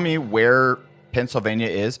you tell me where Pennsylvania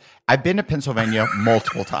is, I've been to Pennsylvania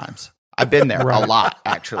multiple times. I've been there a lot,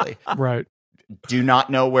 actually. Right. Do not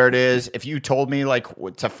know where it is. If you told me like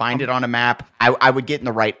to find it on a map, I would get in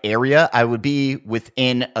the right area. I would be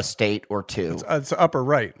within a state or two. It's upper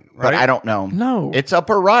right, right? But I don't know. No. It's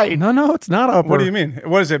upper right. No, it's not upper. What do you mean?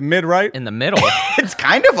 What is it, mid-right? In the middle. It's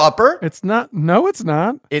kind of upper. It's not. No, it's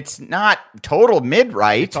not. It's not total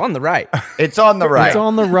mid-right. It's on the right. It's on the right. It's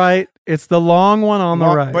on the right. It's the long one on the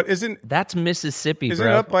right. But isn't... That's Mississippi, Is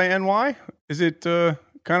bro. it up by NY? Is it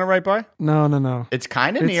kind of right by? No. It's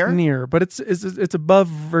kind of near. It's near, but it's above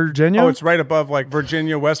Virginia. Oh, it's right above like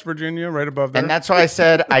Virginia, West Virginia, right above there. And that's why I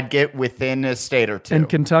said I'd get within a state or two. In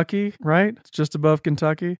Kentucky, right? It's just above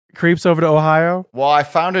Kentucky. Creeps over to Ohio. Well, I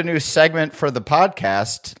found a new segment for the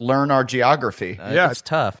podcast, Learn Our Geography. Yeah, it's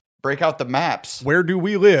tough. Break out the maps. Where do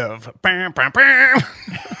we live? Bam, bam, bam.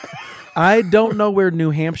 I don't know where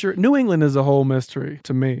New England is a whole mystery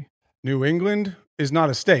to me. New England? is not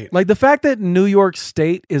a state. Like the fact that New York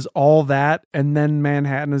State is all that and then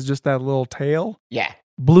Manhattan is just that little tail. Yeah.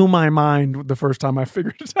 Blew my mind the first time I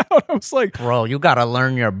figured it out. I was like, bro, you got to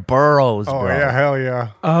learn your boroughs, Oh, bro. yeah, hell yeah.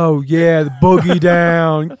 oh, yeah, the boogie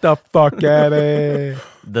down. Get the fuck out of here.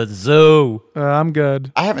 The zoo. I'm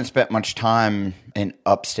good. I haven't spent much time in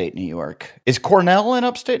upstate New York. Is Cornell in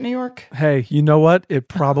upstate New York? Hey, you know what? It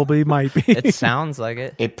probably might be. It sounds like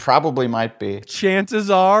it. It probably might be.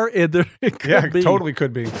 Chances are it could be. Totally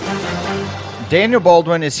could be. Daniel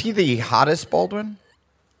Baldwin, is he the hottest Baldwin?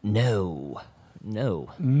 No.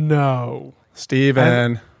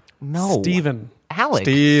 Steven. No. Steven. Alex.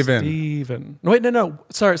 Steven. No, wait, no.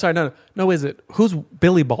 Sorry, no. No, is it? Who's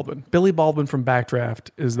Billy Baldwin? Billy Baldwin from Backdraft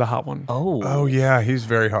is the hot one. Oh yeah, he's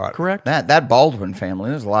very hot. Correct? That Baldwin family,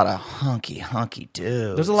 there's a lot of hunky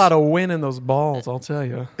dudes. There's a lot of win in those balls, I'll tell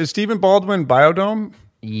you. Is Stephen Baldwin Biodome?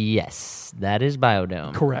 Yes, that is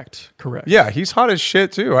Biodome. Correct. Yeah, he's hot as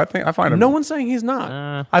shit too. I find him. No one's saying he's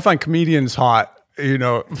not. I find comedians hot,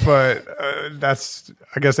 but that's,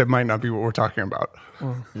 I guess it might not be what we're talking about.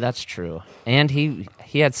 That's true. And he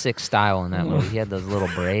had sick style in that movie. He had those little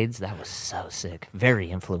braids. That was so sick. Very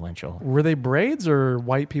influential. Were they braids or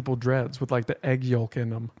white people dreads with like the egg yolk in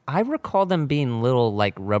them? I recall them being little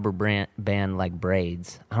like rubber band like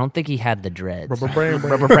braids. I don't think he had the dreads.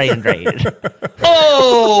 Rubber band braid.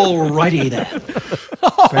 Alrighty then.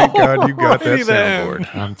 Thank God you got that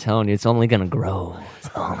soundboard. I'm telling you, it's only going to grow. It's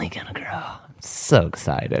only going to grow. I'm so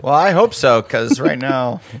excited. Well, I hope so, because right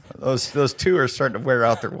now those two are starting to wear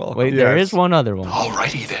out their welcome. Wait, there is one other one.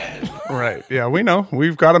 Alrighty then. Right. Yeah, we know.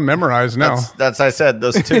 We've got them memorized now. That's I said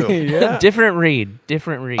those two. Yeah. Different read.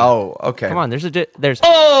 Oh, okay. Come on, there's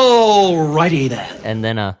Alrighty then. and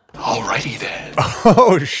then Alrighty then.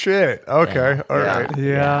 Oh shit. Okay. All right.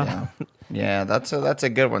 Yeah. Yeah, that's a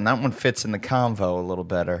good one. That one fits in the convo a little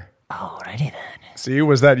better. alrighty then. See,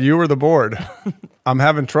 was that you or the board? I'm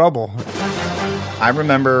having trouble. I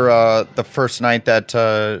remember the first night that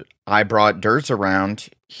I brought Durs around,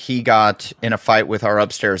 he got in a fight with our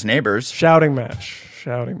upstairs neighbors. Shouting match.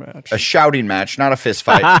 A shouting match, not a fist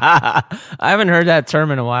fight. I haven't heard that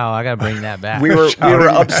term in a while. I got to bring that back. We were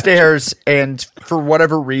upstairs, and for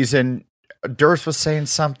whatever reason, Durs was saying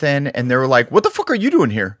something, and they were like, "What the fuck are you doing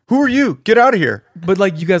here? Who are you? Get out of here!" But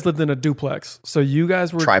like, you guys lived in a duplex, so you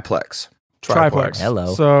guys were triplex.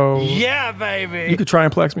 Hello. So Yeah, baby. you could try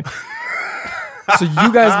and plex me. So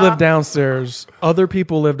you guys lived downstairs. Other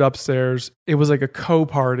people lived upstairs. It was like a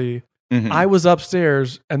co-party. Mm-hmm. I was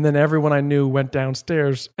upstairs, and then everyone I knew went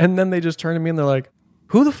downstairs. And then they just turned to me and they're like,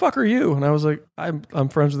 "Who the fuck are you?" And I was like, I'm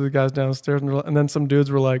friends with the guys downstairs. And then some dudes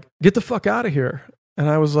were like, "Get the fuck out of here." And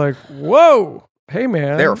I was like, "Whoa, hey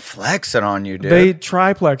man." They were flexing on you, dude. They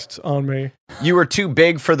triplexed on me. You were too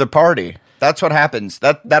big for the party. That's what happens.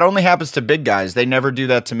 That only happens to big guys. They never do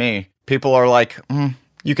that to me. People are like,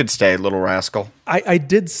 "You could stay, little rascal." I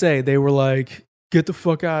did say, they were like, "Get the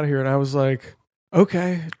fuck out of here." And I was like,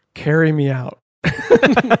 "Okay, carry me out."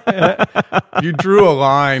 You drew a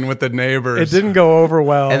line with the neighbors. It didn't go over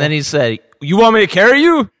well. And then he said, "You want me to carry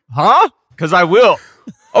you? Huh? Because I will.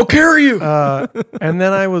 I'll carry you." And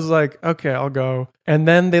then I was like, "Okay, I'll go." And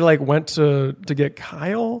then they like went to get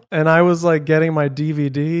Kyle, and I was like getting my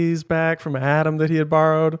DVDs back from Adam that he had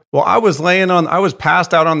borrowed. Well, I was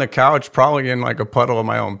passed out on the couch, probably in like a puddle of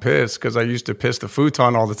my own piss, because I used to piss the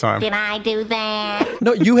futon all the time. Did I do that?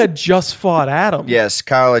 No, you had just fought Adam. Yes,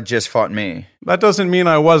 Kyle had just fought me. That doesn't mean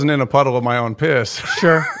I wasn't in a puddle of my own piss.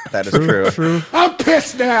 Sure. That is true. True. I'm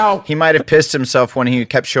pissed now. He might have pissed himself when he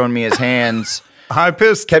kept showing me his hands.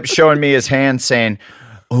 Kept showing me his hands saying,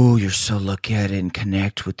 "Oh, you're so lucky I didn't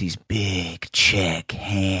connect with these big chick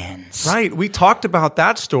hands." Right. We talked about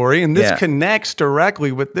that story, and this connects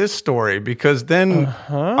directly with this story, because then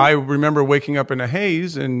I remember waking up in a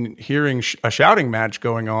haze and hearing a shouting match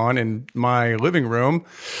going on in my living room,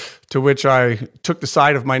 to which I took the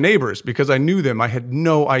side of my neighbors because I knew them. I had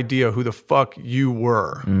no idea who the fuck you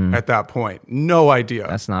were at that point. No idea.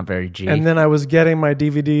 That's not very G. And then I was getting my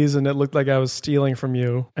DVDs, and it looked like I was stealing from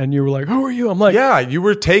you. And you were like, "Who are you?" I'm like, "Yeah, you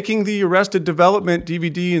were taking the Arrested Development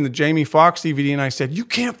DVD and the Jamie Foxx DVD." And I said, "You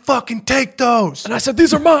can't fucking take those." And I said,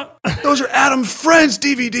 "These are mine." "Those are Adam's friends'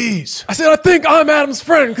 DVDs." I said, "I think I'm Adam's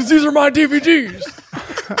friend because these are my DVDs."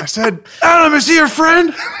 I said, "Adam, is he your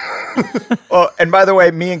friend?" Oh, and by the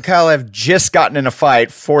way, me and Kyle have just gotten in a fight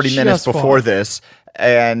 40 minutes before this.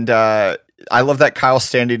 And I love that Kyle's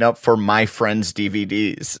standing up for my friend's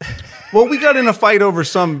DVDs. Well, we got in a fight over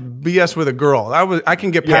some BS with a girl. I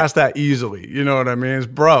can get past that easily. You know what I mean? It's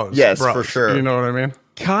bros. Yes, bros. for sure. You know what I mean?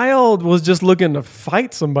 Kyle was just looking to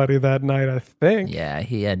fight somebody that night, I think. Yeah,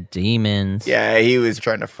 he had demons. Yeah, he was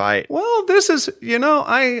trying to fight. Well, this is,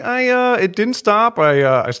 it didn't stop.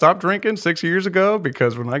 I stopped drinking 6 years ago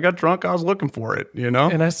because when I got drunk, I was looking for it,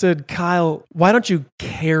 And I said, Kyle, why don't you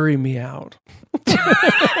carry me out?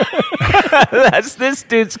 That's this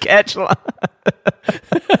dude's catchline.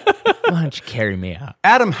 Why don't you carry me out?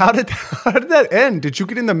 Adam, how did that end? Did you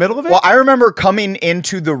get in the middle of it? Well, I remember coming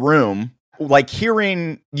into the room, like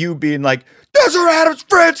hearing you being like, "Those are Adam's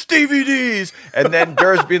friends' DVDs," and then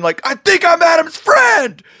Durs being like, "I think I'm Adam's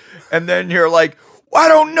friend," and then you're like, "I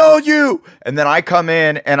don't know you," and then I come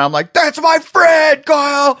in and I'm like, "That's my friend,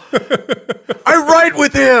 Kyle. I write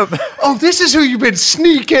with him." Oh, this is who you've been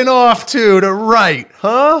sneaking off to write,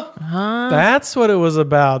 huh? That's what it was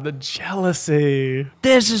about, the jealousy.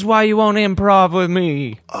 This is why you won't improv with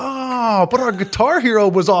me. Oh, but our Guitar Hero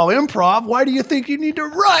was all improv. Why do you think you need to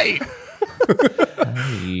write?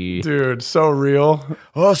 Dude, so real.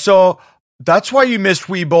 Oh, so that's why you missed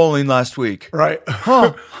Wii Bowling last week. Right.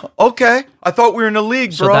 Huh. Okay. I thought we were in a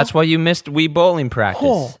league, bro. So that's why you missed Wii Bowling practice.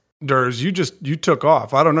 Oh. Durs, you took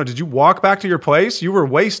off. I don't know. Did you walk back to your place? You were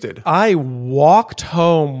wasted. I walked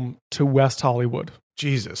home to West Hollywood.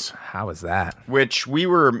 Jesus. How was that? Which we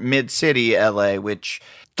were mid-city LA, which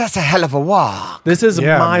that's a hell of a walk. This is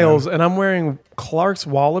miles, and I'm wearing Clark's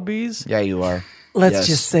Wallabies. Yeah, you are. Let's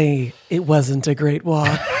just say it wasn't a great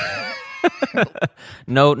walk.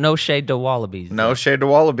 No shade to Wallabies. No shade to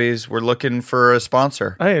Wallabies. We're looking for a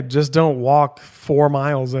sponsor. Hey, just don't walk 4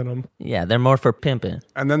 miles in them. Yeah, they're more for pimping.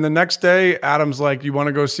 And then the next day, Adam's like, "You want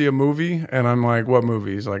to go see a movie?" And I'm like, "What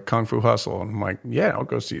movie?" He's like, "Kung Fu Hustle." And I'm like, "Yeah, I'll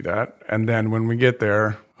go see that." And then when we get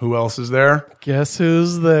there, who else is there? Guess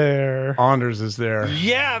who's there? Anders is there.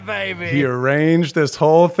 Yeah, baby. He arranged this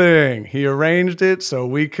whole thing. He arranged it so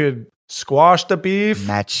we could squash the beef.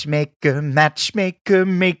 Matchmaker,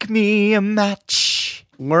 make me a match.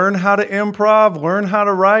 Learn how to improv, learn how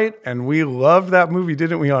to write, and we loved that movie,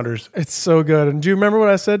 didn't we, Anders? It's so good. And do you remember what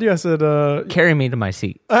I said to you? I said, carry me to my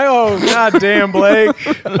seat. Oh, goddamn, Blake.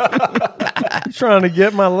 Trying to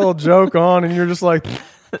get my little joke on, and you're just like,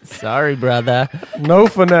 sorry, brother. No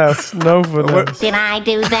finesse. Did I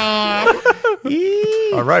do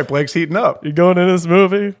that? All right, Blake's heating up. You going in this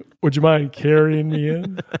movie? Would you mind carrying me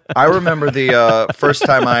in? I remember the first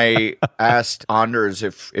time I asked Anders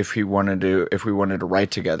if we wanted to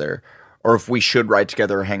write together, or if we should write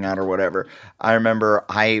together or hang out or whatever. I remember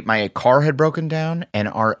my car had broken down, and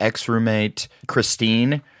our ex-roommate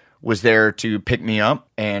Christine was there to pick me up,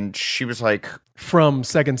 and she was like, from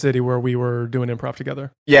Second City, where we were doing improv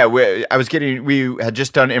together. Yeah, we had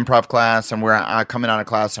just done improv class, and we're coming out of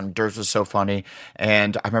class, and Durs was so funny.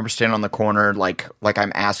 And I remember standing on the corner, like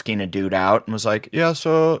I'm asking a dude out, and was like, "Yeah,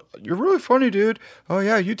 so you're really funny, dude. Oh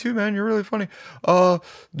yeah, you too, man. You're really funny. Do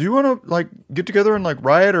you want to get together and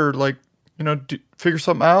write or figure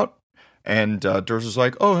something out?" And Durs was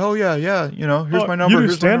like, "Oh hell yeah. Here's my number. You do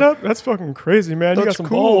here's stand up? That's fucking crazy, man. You got some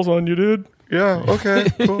balls on you, dude." Yeah. Okay.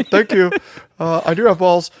 Cool. Thank you. I do have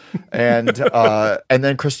balls. And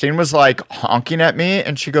then Christine was honking at me,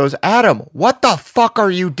 and she goes, "Adam, what the fuck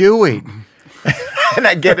are you doing?" And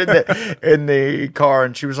I get in the car,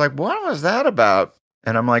 and she was like, "What was that about?"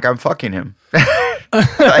 And I'm like, "I'm fucking him.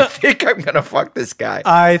 I think I'm gonna fuck this guy.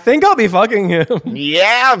 I think I'll be fucking him."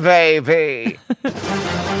 Yeah, baby.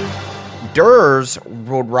 Durs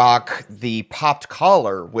would rock the popped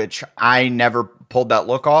collar, which I never pulled that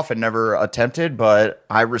look off and never attempted, but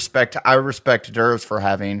I respect Durs for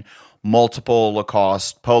having multiple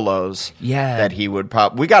Lacoste polos that he would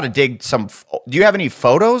pop. We got to dig some. Do you have any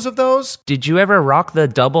photos of those? Did you ever rock the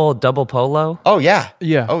double polo? Oh yeah.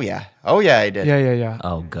 Yeah. Oh yeah. Oh yeah, I did. Yeah.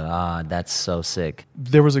 Oh god, that's so sick.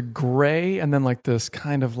 There was a gray and then this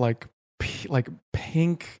kind of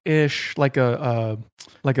pinkish, like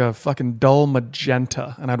a fucking dull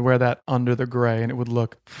magenta, and I'd wear that under the gray, and it would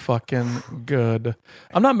look fucking good.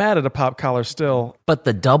 I'm not mad at a pop collar still, but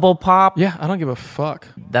the double pop, yeah, I don't give a fuck.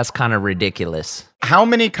 That's kind of ridiculous. How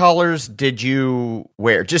many collars did you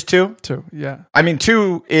wear? Just 2? 2, yeah. I mean,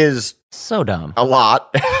 2 is so dumb. A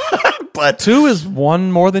lot, but 2 is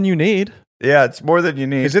one more than you need. Yeah, it's more than you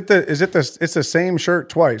need. It's the same shirt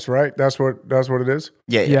twice, right? That's what it is?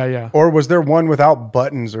 Yeah. Or was there one without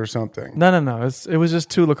buttons or something? No. It was just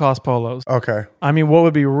 2 Lacoste polos. Okay. I mean, what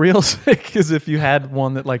would be real sick is if you had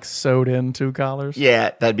one that sewed in 2 collars. Yeah,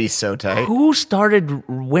 that'd be so tight. Who started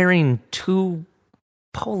wearing 2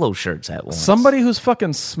 polo shirts at once? Somebody who's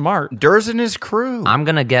fucking smart. Durs and his crew. I'm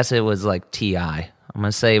gonna guess it was T.I. I'm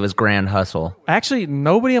going to say it was Grand Hustle. Actually,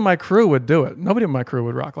 nobody in my crew would do it. Nobody in my crew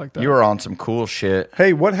would rock like that. You were on some cool shit.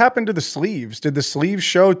 Hey, what happened to the sleeves? Did the sleeves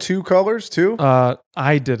show 2 colors too?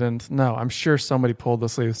 I didn't. No, I'm sure somebody pulled the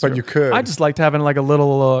sleeves But through. you could. I just liked having like a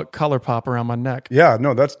little color pop around my neck. Yeah,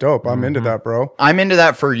 no, that's dope. I'm into that, bro. I'm into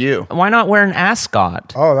that for you. Why not wear an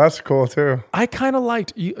ascot? Oh, that's cool too. I kind of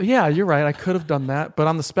liked, yeah, you're right. I could have done that. But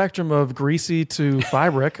on the spectrum of greasy to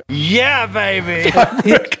fabric, Yeah, baby.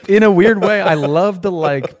 in a weird way, I love the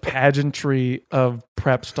like pageantry of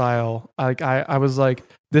prep style. Like I was like,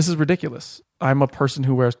 this is ridiculous. I'm a person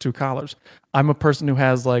who wears 2 collars. I'm a person who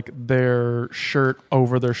has like their shirt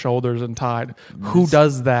over their shoulders and tied. Who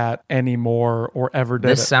does that anymore or ever did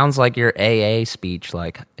This it? sounds like your AA speech.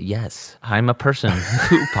 Like, yes, I'm a person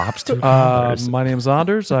who pops 2 collars. My name's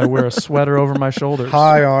Anders. I wear a sweater over my shoulders.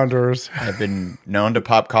 Hi, Anders. I've been known to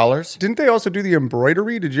pop collars. Didn't they also do the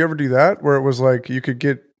embroidery? Did you ever do that? Where it was like you could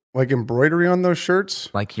get like embroidery on those shirts?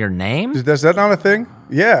 Like your name? Is that not a thing?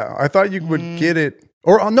 Yeah, I thought you would get it.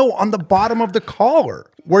 Or on the bottom of the collar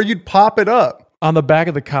where you'd pop it up. On the back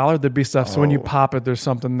of the collar, there'd be stuff. So when you pop it, there's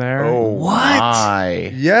something there. Oh, What?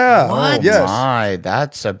 my. Yeah. What? Yes. My,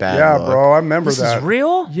 that's a bad Yeah, look. bro. I remember This that. is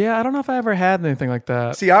real? Yeah, I don't know if I ever had anything like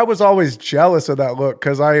that. See, I was always jealous of that look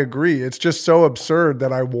because I agree. It's just so absurd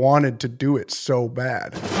that I wanted to do it so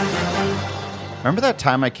bad. Remember that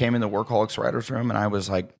time I came in the Workaholics writer's room and I was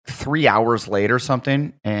like 3 hours late or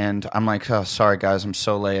something? And I'm like, oh, sorry, guys, I'm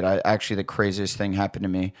so late. Actually, the craziest thing happened to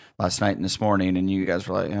me last night and this morning. And you guys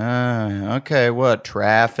were like, okay, what,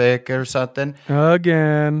 traffic or something?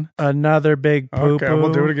 Again, another big poo-poo. Okay,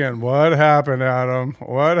 we'll do it again. What happened, Adam?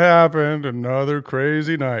 What happened? Another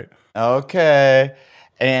crazy night. Okay.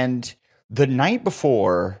 And the night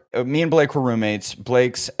before, me and Blake were roommates.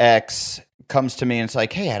 Blake's ex comes to me and it's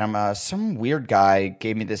like, hey, Adam, some weird guy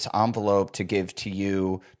gave me this envelope to give to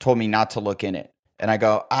you, told me not to look in it. And I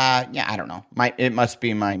go, yeah, I don't know. It must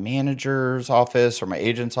be my manager's office or my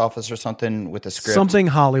agent's office or something with a script. Something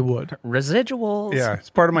Hollywood. Residuals. Yeah, it's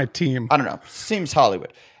part of my team. I don't know. Seems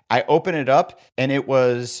Hollywood. I open it up and it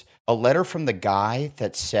was a letter from the guy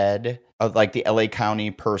that said, like the LA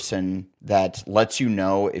County person that lets you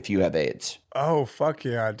know if you have AIDS. Oh, fuck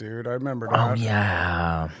yeah, dude. I remember that. Oh,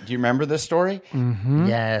 yeah. Do you remember this story? Mm-hmm.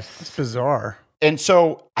 Yes. It's bizarre. And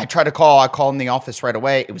so I try to call. I call in the office right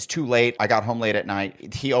away. It was too late. I got home late at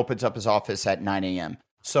night. He opens up his office at 9 a.m.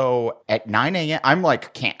 So at 9 a.m., I'm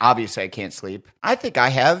like, obviously I can't sleep. I think I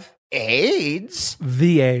have AIDS.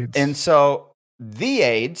 The AIDS. And so the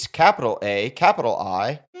AIDS, capital A, capital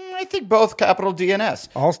I think both capital D and S.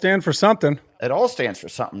 All stand for something. It all stands for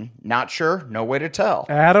something. Not sure. No way to tell.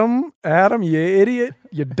 Adam, you idiot.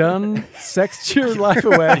 You done sexed your life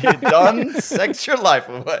away. You done sexed your life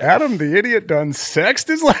away. Adam, the idiot, done sexed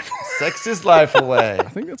his life away. Sexed his life away. I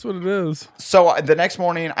think that's what it is. So the next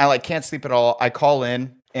morning, I can't sleep at all. I call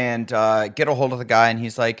in and get a hold of the guy, and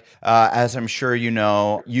he's like, as I'm sure you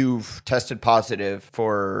know, you've tested positive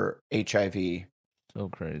for HIV. So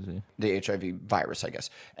crazy. The HIV virus, I guess.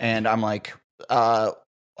 And I'm like,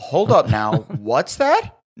 hold up now. What's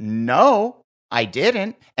that? No, I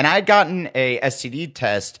didn't. And I had gotten a STD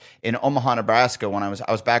test in Omaha, Nebraska when I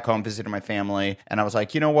was back home visiting my family. And I was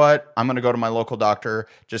like, you know what? I'm going to go to my local doctor,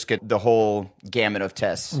 just get the whole gamut of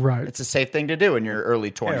tests. Right. It's a safe thing to do in your early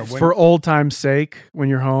 20s. For old time's sake, when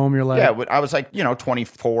you're home, you're like... Yeah, I was like,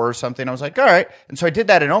 24 or something. I was like, all right. And so I did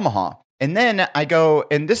that in Omaha. And then I go,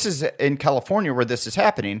 and this is in California where this is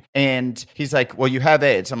happening. And he's like, well, you have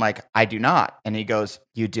AIDS. I'm like, I do not. And he goes,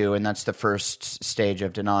 you do. And that's the first stage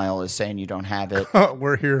of denial, is saying you don't have it.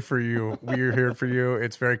 We're here for you. We're here for you.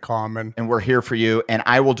 It's very common. And we're here for you. And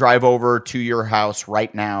I will drive over to your house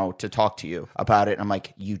right now to talk to you about it. And I'm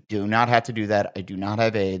like, you do not have to do that. I do not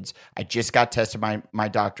have AIDS. I just got tested by my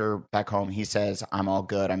doctor back home. He says, I'm all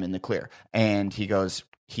good. I'm in the clear. And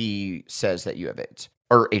he says that you have AIDS.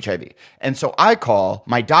 Or HIV. And so I call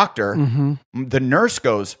my doctor. Mm-hmm. The nurse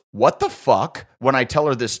goes, what the fuck? When I tell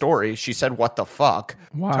her this story, she said, what the fuck?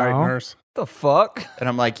 Wow. Tight nurse. The fuck? And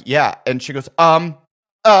I'm like, yeah. And she goes, hang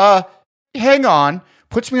on.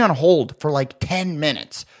 Puts me on hold for like 10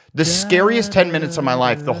 minutes. The scariest 10 minutes of my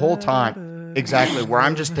life, the whole time. Exactly. Where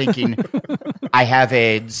I'm just thinking, I have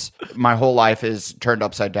AIDS. My whole life is turned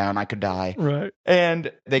upside down. I could die. Right.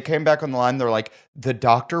 And they came back on the line. They're like, the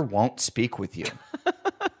doctor won't speak with you.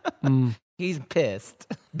 He's pissed.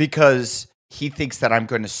 Because he thinks that I'm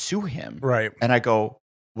going to sue him. Right. And I go,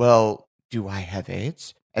 well, do I have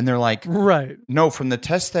AIDS? And they're like, right. No, from the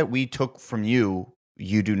test that we took from you,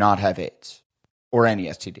 you do not have AIDS or any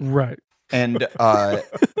STD. Right. And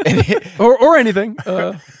or anything.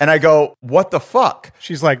 And I go, what the fuck?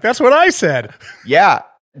 She's like, that's what I said. Yeah.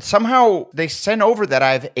 somehow they sent over that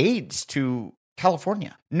I have AIDS to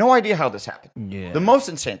California. No idea how this happened. Yeah. The most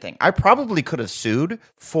insane thing, I probably could have sued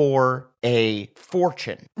for a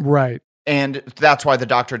fortune. Right. And that's why the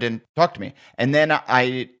doctor didn't talk to me. And then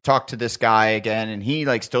I talked to this guy again, and he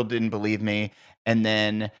like still didn't believe me. And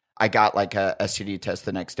then I got like a STD test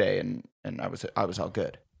the next day, and I was all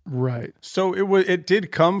good. Right. So it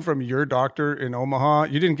did come from your doctor in Omaha.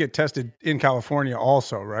 You didn't get tested in California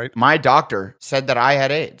also, right? My doctor said that I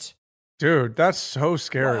had AIDS. Dude, that's so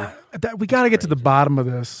scary. We got to get to the bottom of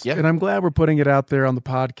this. Yep. And I'm glad we're putting it out there on the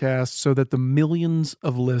podcast so that the millions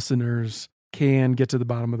of listeners can get to the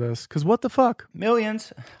bottom of this. Because what the fuck?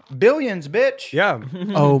 Millions. Billions, bitch. Yeah.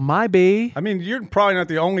 Oh, my B. I mean, you're probably not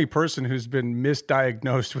the only person who's been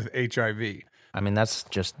misdiagnosed with HIV. I mean, that's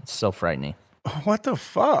just so frightening. What the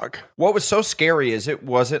fuck? What was so scary is it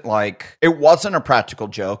wasn't a practical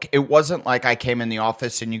joke. It wasn't like I came in the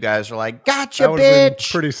office and you guys were like, gotcha, That would've been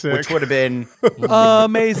bitch. pretty sick. Which would have been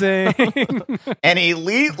amazing. an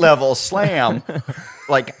elite level slam.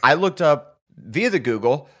 Like, I looked up via the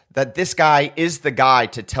Google that this guy is the guy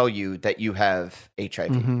to tell you that you have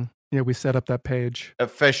HIV. Mm-hmm. Yeah, we set up that page.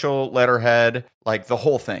 Official letterhead, like the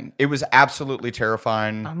whole thing. It was absolutely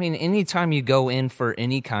terrifying. I mean, anytime you go in for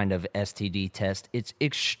any kind of STD test, it's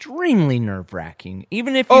extremely nerve-wracking.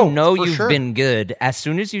 Even if you know you've been good, as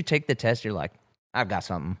soon as you take the test, you're like, I've got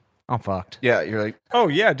something. I'm fucked. Yeah, you're like, oh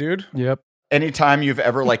yeah, dude. Yep. Anytime you've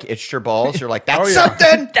ever like itched your balls, you're like, that's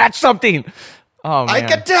something. That's something. Oh, man. I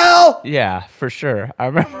could tell. Yeah, for sure. I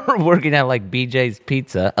remember working at like BJ's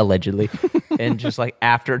Pizza, allegedly, and just like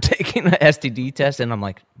after taking an STD test, and I'm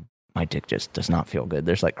like, my dick just does not feel good.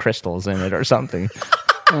 There's like crystals in it or something.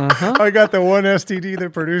 Uh-huh. I got the one STD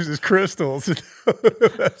that produces crystals.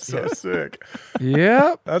 That's so sick.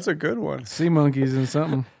 Yep. That's a good one. Sea monkeys and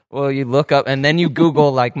something. Well, you look up and then you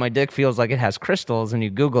Google like my dick feels like it has crystals, and you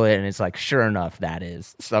Google it and it's like, sure enough, that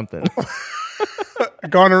is something.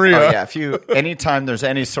 Gonorrhea. Oh, yeah. Anytime there's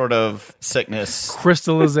any sort of sickness,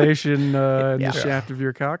 crystallization in the shaft of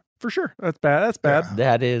your cock, for sure. That's bad. That's bad.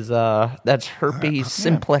 Yeah. That's herpes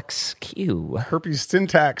simplex Q. Herpes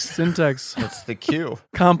syntax. What's the Q?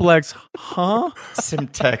 Complex, huh?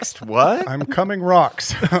 Syntax what? I'm coming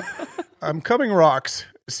rocks. I'm coming rocks.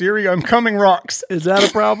 Siri, I'm coming rocks. Is that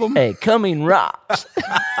a problem? Hey, coming rocks.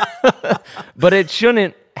 But it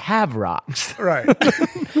shouldn't have rocks. Right.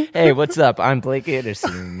 Hey, what's up? I'm Blake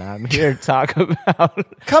Anderson. I'm here to talk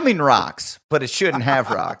about coming rocks, but it shouldn't have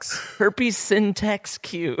rocks. Herpes syntax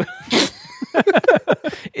Q.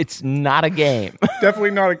 It's not a game.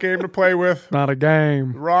 Definitely not a game to play with. Not a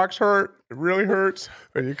game. Rocks hurt. It really hurts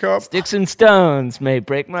when you come. Sticks and stones may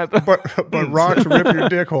break my bones. But rocks rip your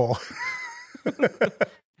dick hole.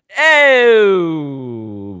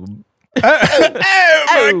 Oh. Oh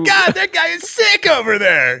my God, that guy is sick over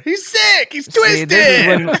there. He's sick. He's twisted.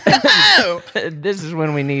 This is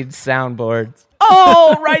when we need soundboards.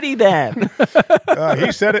 Alrighty then.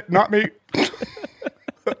 He said it, not me.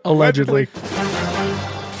 Allegedly.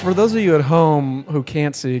 For those of you at home who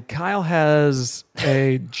can't see, Kyle has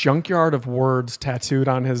a junkyard of words tattooed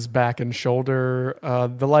on his back and shoulder.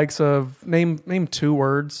 The likes of name 2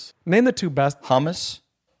 words. Name the 2 best. Hummus.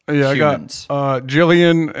 Yeah, Humans. I got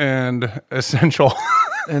Jillian and Essential.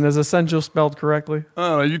 And is Essential spelled correctly?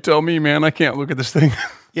 Oh, you tell me, man. I can't look at this thing.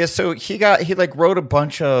 Yeah, so he like wrote a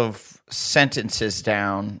bunch of sentences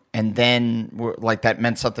down, and then like that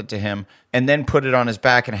meant something to him, and then put it on his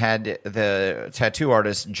back and had the tattoo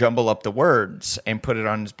artist jumble up the words and put it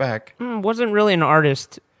on his back. Wasn't really an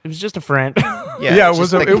artist. It was just a friend. Yeah,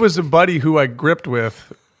 it was a buddy who I gripped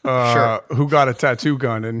with. Sure. Who got a tattoo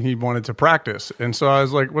gun and he wanted to practice. And so I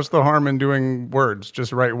was like, what's the harm in doing words?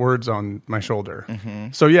 Just write words on my shoulder. Mm-hmm.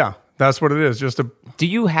 So yeah, that's what it is. Do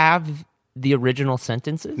you have the original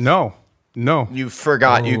sentences? No. You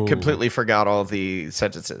forgot. You completely forgot all the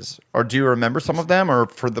sentences. Or do you remember some of them, or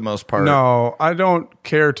for the most part? No, I don't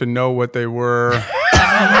care to know what they were.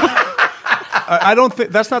 I don't think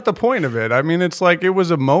that's not the point of it. I mean, it's like it was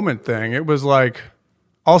a moment thing. It was like,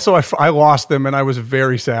 also, I lost them, and I was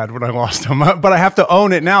very sad when I lost them. But I have to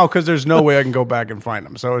own it now because there's no way I can go back and find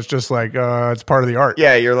them. So it's just like, it's part of the art.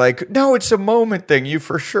 Yeah, you're like, no, it's a moment thing. You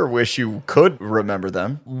for sure wish you could remember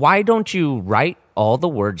them. Why don't you write all the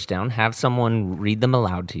words down, have someone read them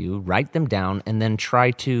aloud to you, write them down, and then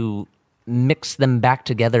try to mix them back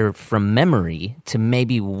together from memory to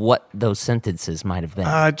maybe what those sentences might have been?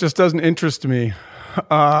 It just doesn't interest me.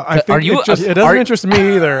 I think it doesn't interest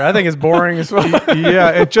me either. I think it's boring as well.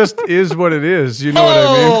 Yeah, it just is what it is. You know what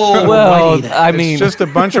I mean? Well, I mean, it's just a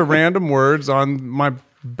bunch of random words on my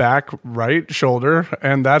back right shoulder,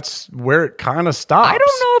 and that's where it kind of stops. I don't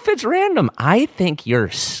know if it's random. I think you're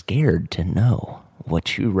scared to know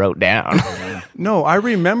what you wrote down. No, I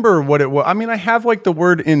remember what it was. I mean, I have like the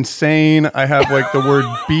word insane. I have like the word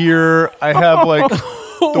beer. I have like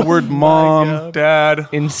the word mom, dad.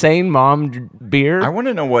 Insane mom beer? I want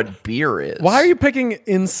to know what beer is. Why are you picking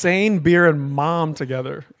insane beer and mom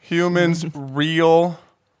together? Humans, real,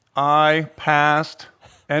 I, past,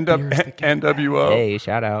 NWO. Hey,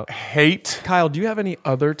 shout out. Hate. Kyle, do you have any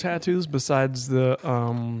other tattoos besides the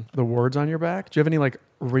words on your back? Do you have any like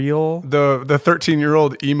real? The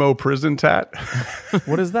 13-year-old emo prison tat.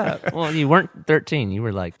 What is that? Well, you weren't 13. You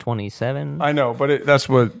were like 27. I know, but that's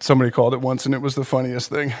what somebody called it once, and it was the funniest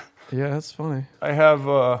thing. Yeah, that's funny. I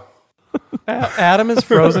have... Adam is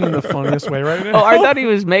frozen in the funniest way right now. Oh, I thought he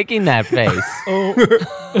was making that face.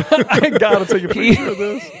 I gotta take a picture of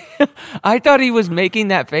this. I thought he was making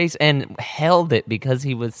that face and held it because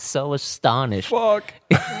he was so astonished. Fuck.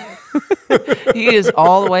 He is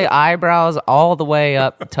all the way, eyebrows all the way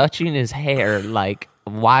up, touching his hair, like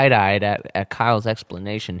wide-eyed at Kyle's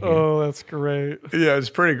explanation here. Oh, that's great. Yeah, it's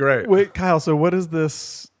pretty great. Wait, Kyle, so what is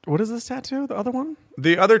this? What is this tattoo? The other one?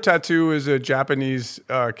 The other tattoo is a Japanese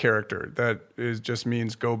character that just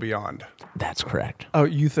means go beyond. That's correct. Oh,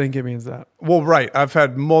 you think it means that? Well, right. I've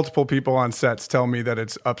had multiple people on sets tell me that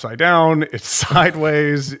it's upside down, it's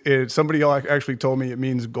sideways. Somebody actually told me it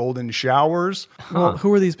means golden showers. Well,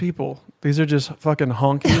 who are these people? These are just fucking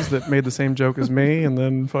honkies that made the same joke as me, and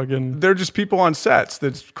then fucking... They're just people on sets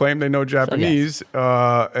that claim they know Japanese,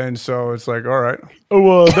 and so it's like, all right.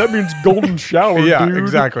 Oh, that means golden shower, yeah, dude.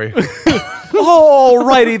 Exactly.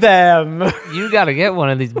 Alrighty then. You got to get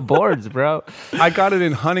one of these boards, bro. I got it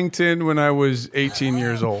in Huntington when I was 18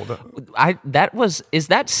 years old. Is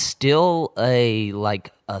that still a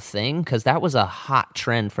thing? Because that was a hot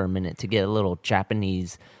trend for a minute to get a little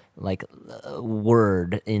Japanese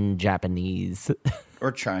word in Japanese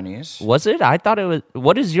or Chinese. Was it? I thought it was.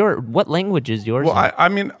 What language is yours? Well, I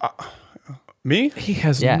mean. Me? He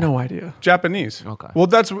has no idea. Japanese. Okay. Well,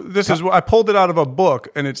 I pulled it out of a book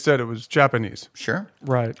and it said it was Japanese. Sure.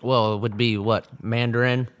 Right. Well, it would be what?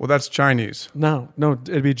 Mandarin? Well, that's Chinese. No,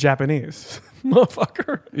 it'd be Japanese.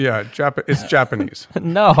 Motherfucker. Yeah, it's Japanese.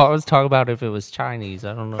 No, I was talking about if it was Chinese.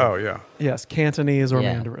 I don't know. Oh, yeah. Yes, Cantonese or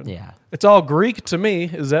Mandarin. Yeah. It's all Greek to me.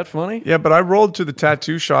 Is that funny? Yeah, but I rolled to the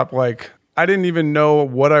tattoo shop I didn't even know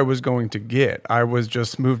what I was going to get. I was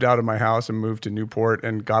just moved out of my house and moved to Newport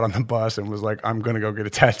and got on the bus and was like, I'm going to go get a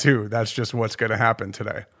tattoo. That's just what's going to happen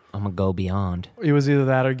today. I'm going to go beyond. It was either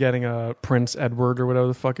that or getting a Prince Edward or whatever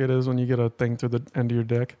the fuck it is when you get a thing through the end of your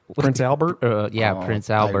dick. Prince Albert? Prince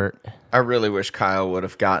Albert. I really wish Kyle would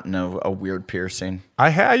have gotten a weird piercing.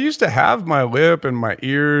 I used to have my lip and my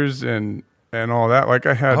ears and all that.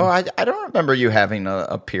 I don't remember you having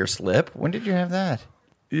a pierced lip. When did you have that?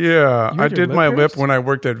 Yeah, I did my lip when I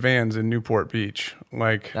worked at Vans in Newport Beach.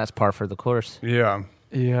 That's par for the course. Yeah.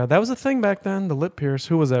 Yeah, that was a thing back then, the lip pierce.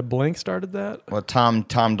 Who was that? Blink started that? Well, Tom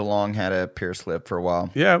DeLonge had a pierced lip for a while.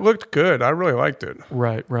 Yeah, it looked good. I really liked it.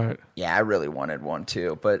 Right. Yeah, I really wanted one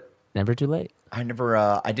too, but... Never too late. I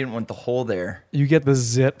didn't want the hole there. You get the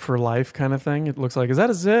zit for life kind of thing. It looks like, is that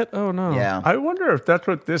a zit? Oh, no. Yeah. I wonder if that's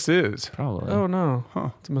what this is. Probably. Oh, no.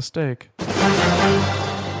 Huh. It's a mistake.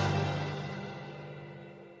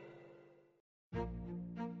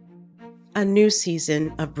 A new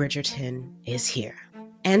season of Bridgerton is here.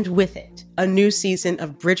 And with it, a new season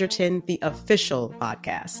of Bridgerton, the official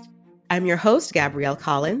podcast. I'm your host, Gabrielle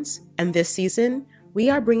Collins, and this season, we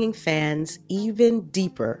are bringing fans even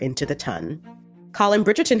deeper into the ton. Colin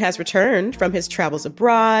Bridgerton has returned from his travels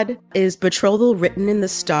abroad. Is betrothal written in the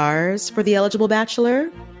stars for the eligible bachelor?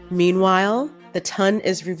 Meanwhile, the ton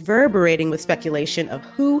is reverberating with speculation of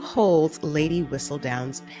who holds Lady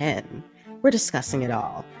Whistledown's pen. We're discussing it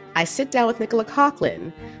all. I sit down with Nicola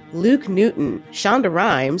Coughlan, Luke Newton, Shonda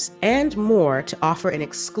Rhimes, and more to offer an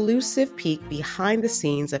exclusive peek behind the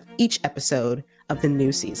scenes of each episode of the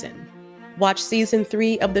new season. Watch season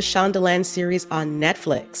 3 of the Shondaland series on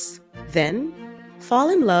Netflix. Then, fall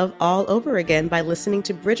in love all over again by listening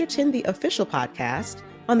to Bridgerton, the official podcast,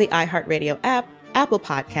 on the iHeartRadio app, Apple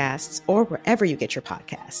Podcasts, or wherever you get your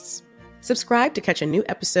podcasts. Subscribe to catch a new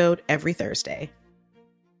episode every Thursday.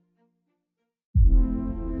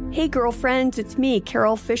 Hey girlfriends, it's me,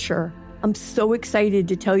 Carol Fisher. I'm so excited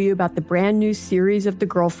to tell you about the brand new series of The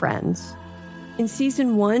Girlfriends. In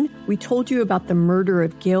season 1, we told you about the murder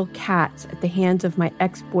of Gail Katz at the hands of my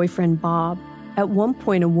ex-boyfriend Bob. At one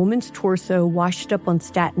point, a woman's torso washed up on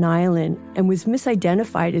Staten Island and was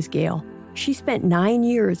misidentified as Gail. She spent 9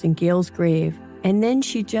 years in Gail's grave, and then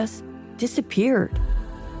she just disappeared.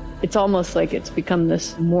 It's almost like it's become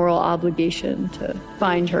this moral obligation to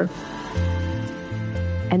find her.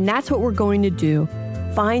 And that's what we're going to do.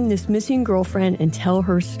 Find this missing girlfriend and tell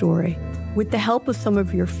her story. With the help of some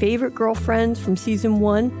of your favorite girlfriends from season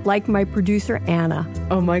 1, like my producer, Anna.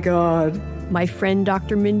 Oh my God. My friend,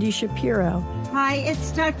 Dr. Mindy Shapiro. Hi,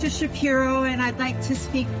 it's Dr. Shapiro, and I'd like to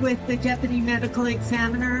speak with the deputy medical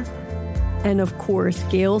examiner. And of course,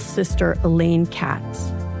 Gail's sister, Elaine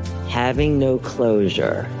Katz. Having no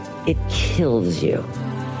closure, it kills you.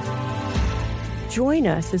 Join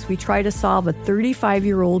us as we try to solve a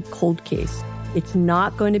 35-year-old cold case. It's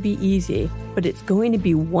not going to be easy, but it's going to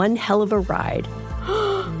be one hell of a ride.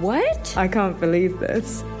 What? I can't believe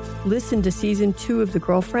this. Listen to season 2 of The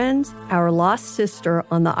Girlfriends, Our Lost Sister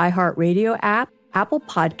on the iHeartRadio app, Apple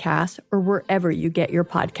Podcasts, or wherever you get your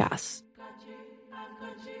podcasts.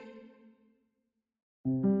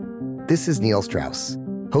 This is Neil Strauss,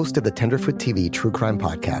 host of the Tenderfoot TV true crime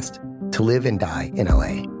podcast, To Live and Die in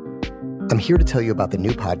LA. I'm here to tell you about the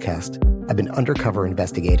new podcast I've been undercover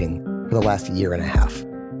investigating for the last year and a half.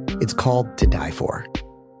 It's called To Die For.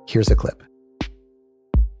 Here's a clip.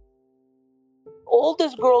 All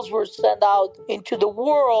these girls were sent out into the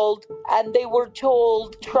world and they were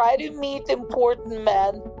told, try to meet important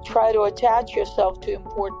men, try to attach yourself to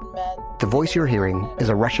important men. The voice you're hearing is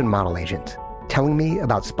a Russian model agent telling me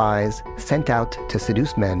about spies sent out to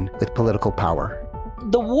seduce men with political power.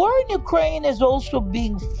 The war in Ukraine is also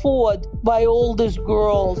being fought by all these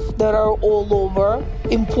girls that are all over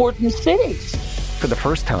important cities. For the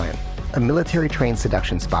first time, a military-trained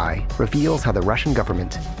seduction spy reveals how the Russian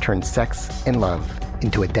government turned sex and love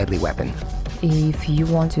into a deadly weapon. If you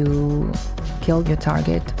want to kill your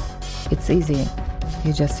target, it's easy.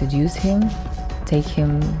 You just seduce him, take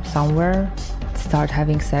him somewhere, start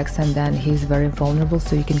having sex, and then he's very vulnerable,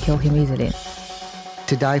 so you can kill him easily.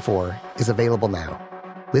 To Die For is available now.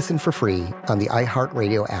 Listen for free on the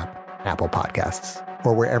iHeartRadio app, Apple Podcasts,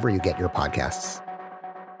 or wherever you get your podcasts.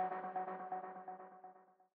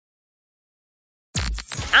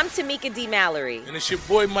 I'm Tamika D. Mallory. And it's your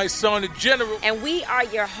boy, my son, the General. And we are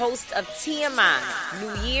your hosts of TMI.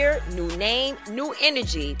 New year, new name, new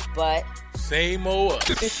energy, but same old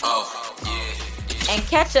us. Oh, yeah. And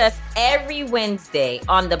catch us every Wednesday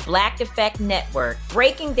on the Black Effect Network,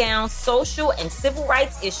 breaking down social and civil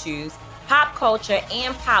rights issues, pop culture,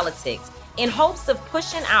 and politics in hopes of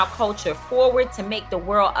pushing our culture forward to make the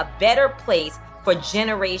world a better place for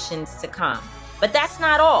generations to come. But that's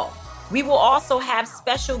not all. We will also have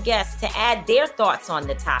special guests to add their thoughts on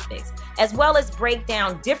the topics, as well as break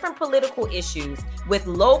down different political issues with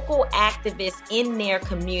local activists in their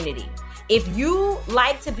community. If you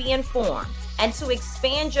like to be informed and to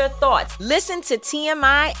expand your thoughts, listen to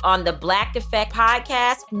TMI on the Black Effect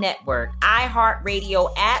Podcast Network,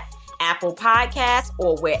 iHeartRadio app, Apple Podcasts,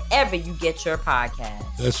 or wherever you get your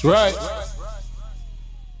podcasts. That's right.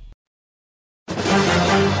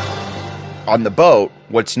 On the boat,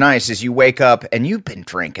 what's nice is you wake up and you've been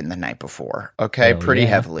drinking the night before, okay? Pretty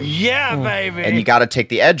heavily. Yeah, baby. And you got to take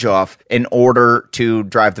the edge off in order to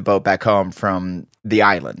drive the boat back home from the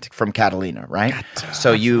island, from Catalina, right?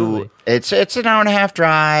 So it's an hour and a half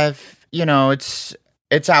drive. You know, it's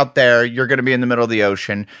out there. You're going to be in the middle of the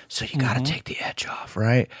ocean. So you got to take the edge off,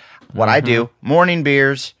 right? What I do, morning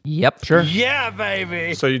beers. Yep, sure. Yeah,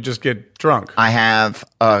 baby. So you just get drunk. I have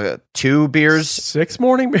 2 beers. 6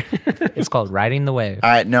 morning beers? It's called riding the wave.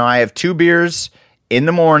 No, I have 2 beers in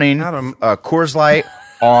the morning. Coors Light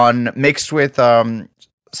mixed with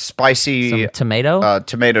spicy some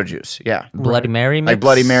tomato juice. Yeah, Bloody Mary mix. Like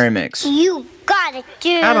Bloody Mary mix. You got it,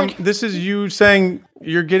 dude. Adam, this is you saying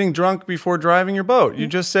you're getting drunk before driving your boat. You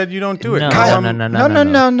just said you don't do it. No, Kyle,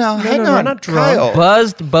 no. Hang on, not drunk. Kyle.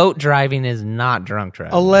 Buzzed boat driving is not drunk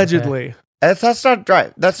driving. Allegedly. Okay? That's not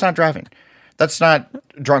That's not driving. That's not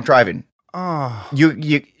drunk driving. Oh.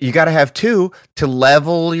 You got to have 2 to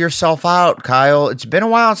level yourself out, Kyle. It's been a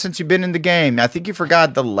while since you've been in the game. I think you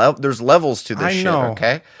forgot there's levels to this shit,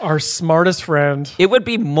 okay? Our smartest friend. It would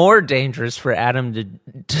be more dangerous for Adam to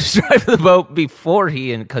drive the boat before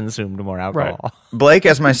he consumed more alcohol. Right. Blake,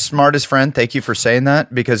 as my smartest friend, thank you for saying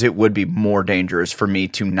that, because it would be more dangerous for me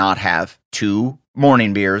to not have 2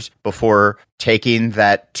 morning beers before taking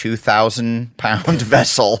that 2,000-pound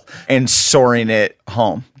vessel and soaring it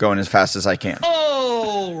home, going as fast as I can.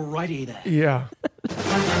 Alrighty then. Yeah.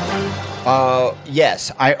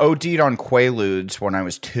 Yes, I OD'd on Quaaludes when I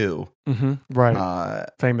was 2. Mm-hmm. Right.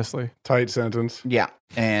 Famously. Tight sentence. Yeah.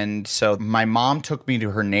 And so my mom took me to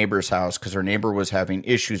her neighbor's house because her neighbor was having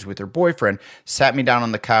issues with her boyfriend, sat me down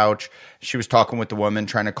on the couch. She was talking with the woman,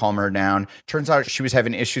 trying to calm her down. Turns out she was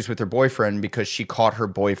having issues with her boyfriend because she caught her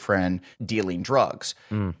boyfriend dealing drugs.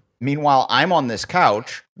 Meanwhile, I'm on this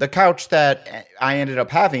couch, the couch that I ended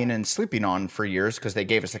up having and sleeping on for years because they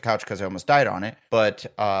gave us the couch because I almost died on it. But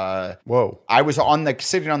I was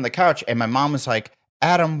sitting on the couch, and my mom was like,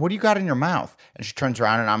 Adam, what do you got in your mouth? And she turns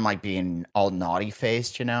around, and I'm like being all naughty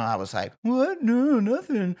faced, you know? I was like, what? No,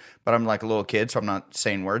 nothing. But I'm like a little kid, so I'm not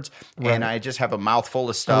saying words. Right. And I just have a mouthful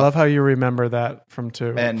of stuff. I love how you remember that from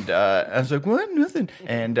 2. And I was like, what? Nothing.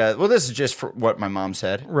 And well, this is just for what my mom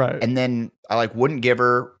said. Right. And then I like wouldn't give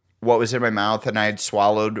her what was in my mouth, and I had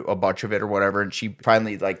swallowed a bunch of it or whatever. And she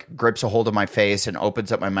finally like grips a hold of my face and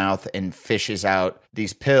opens up my mouth and fishes out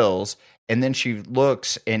these pills. And then she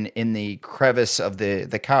looks, and in the crevice of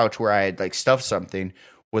the couch where I had like stuffed something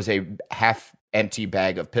was a half empty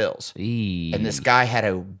bag of pills. And this guy had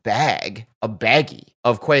a baggie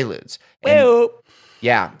of Quaaludes.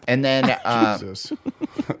 Yeah. And then, Jesus.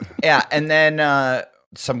 yeah. And then,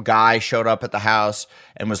 some guy showed up at the house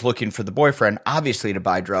and was looking for the boyfriend, obviously to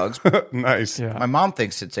buy drugs. Nice. Yeah. My mom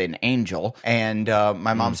thinks it's an angel. And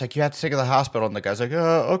my mom's like, you have to take her to the hospital. And the guy's like,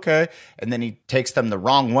 oh, okay. And then he takes them the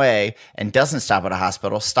wrong way and doesn't stop at a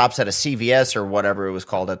hospital, stops at a CVS or whatever it was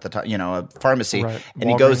called at the time, you know, a pharmacy. Right. And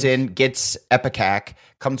he goes in, gets Epicac,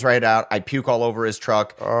 comes right out. I puke all over his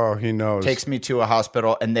truck. Oh, he knows. Takes me to a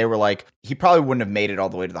hospital. And they were like, he probably wouldn't have made it all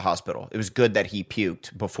the way to the hospital. It was good that he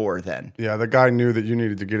puked before then. Yeah, the guy knew that you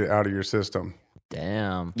needed to get it out of your system.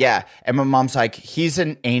 Damn. Yeah. And my mom's like, he's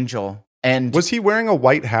an angel. And was he wearing a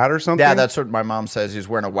white hat or something? Yeah, that's what my mom says. He was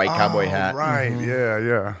wearing a white cowboy hat. Right. Mm-hmm.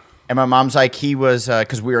 Yeah. And my mom's like, he was,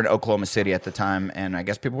 because we were in Oklahoma City at the time, and I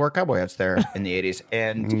guess people wore cowboy hats there in the 80s.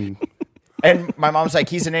 And and my mom's like,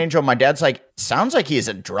 he's an angel. My dad's like, sounds like he's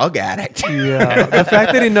a drug addict. Yeah. The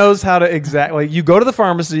fact that he knows how to exactly, you go to the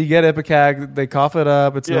pharmacy, you get Ipecac, they cough it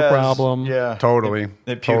up, it's no problem. Yeah. Totally.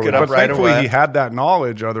 They puke it up but right thankfully away. he had that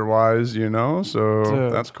knowledge otherwise, you know, so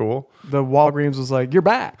Dude. that's cool. The Walgreens was like, you're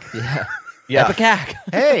back. Yeah. Yeah. Ipecac.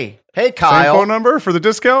 Hey, Same Kyle. phone number for the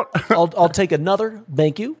discount? I'll take another.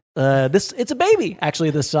 Thank you. It's a baby actually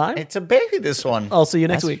this time. It's a baby, this one. I'll see you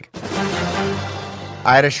next week.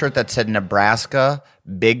 I had a shirt that said Nebraska,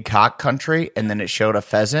 big cock country, and then it showed a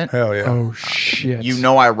pheasant. Hell yeah. Oh, shit. You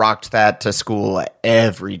know I rocked that to school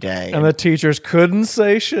every day. And the teachers couldn't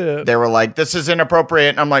say shit. They were like, this is inappropriate.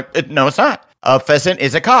 And I'm like, no, it's not. A pheasant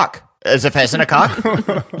is a cock. Is a pheasant a cock?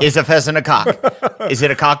 Is a pheasant a cock? Is it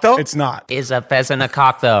a cock, though? It's not. Is a pheasant a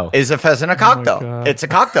cock, though? Is a pheasant a cock, though? God. It's a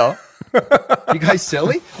cock, though. You guys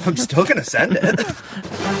silly? I'm still going to send it.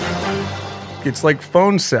 It's like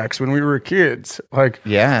phone sex when we were kids. Like,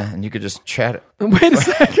 yeah, and you could just chat it. Wait a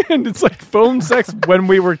second. It's like phone sex when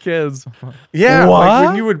we were kids. yeah, What? like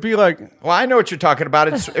when you would be like, Well, I know what you're talking about.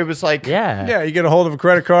 It was like, yeah, you get a hold of a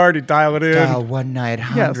credit card, you dial it in. dial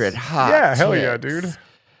 1-900 hot. Yeah, hell yeah, tits. dude.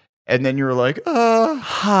 And then you were like,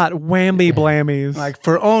 Hot whammy blammies. Like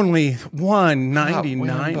for only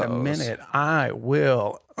 $1.99 a Wimbos. minute, I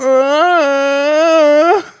will.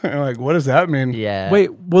 And like, what does that mean? Yeah.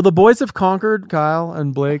 Wait, will the boys have conquered, Kyle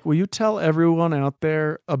and Blake? Will you tell everyone out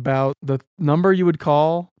there about the number you would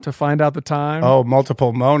call to find out the time? Oh,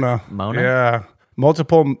 multiple Mona. Mona? Yeah.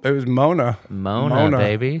 Multiple, it was Mona. Mona,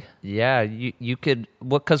 baby. Yeah, you could,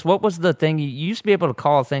 because what was the thing? You used to be able to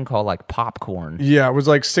call a thing called like popcorn. Yeah, it was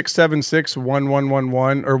like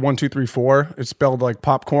 676-1111 or 1234. It's spelled like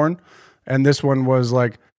popcorn. And this one was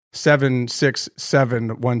like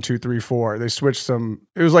 767-1234. They switched some.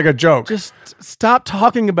 It was like a joke. Just stop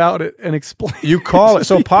talking about it and explain. You call to it.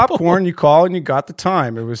 So people. popcorn, you call and you got the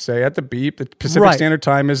time. It was say at the beep, the Pacific Right. Standard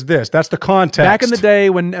Time is this. That's the context. Back in the day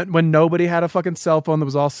when nobody had a fucking cell phone that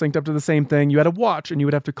was all synced up to the same thing, you had a watch and you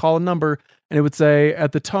would have to call a number and it would say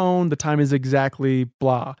at the tone, the time is exactly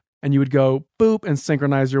blah. And you would go boop and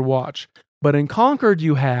synchronize your watch. But in Concord,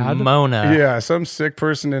 you had Mona. Yeah, some sick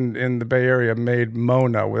person in the Bay Area made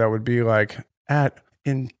Mona. That would be like what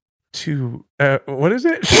is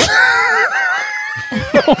it?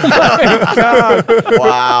 Oh my God.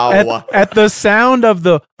 wow. At the sound of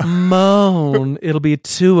the moan, it'll be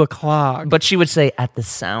 2:00. But she would say, at the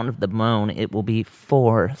sound of the moan, it will be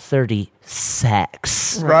 4:30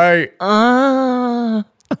 sex. Right. And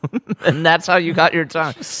that's how you got your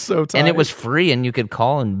time. So tight. And it was free, and you could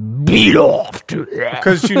call and beat off to that.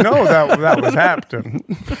 Because you know that was happening.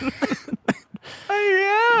 Hey,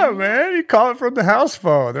 yeah, man. You call it from the house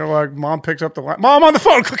phone. They're like, Mom picks up the line. Mom, on the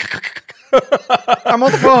phone. I'm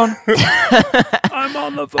on the phone. I'm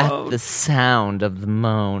on the phone. At the sound of the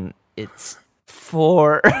moan, it's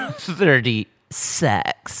 4:30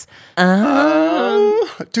 sex.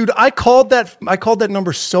 Dude, I called that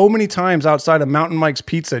number so many times outside of Mountain Mike's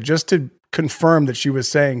Pizza just to confirmed that she was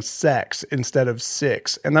saying sex instead of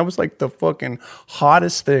 6. And that was like the fucking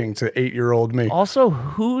hottest thing to 8-year-old me. Also,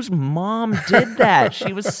 whose mom did that?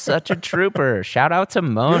 She was such a trooper. Shout out to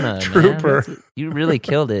Mona. Trooper. Man. You really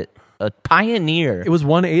killed it. A pioneer. It was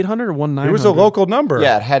 1-800 or 1-900? It was a local number.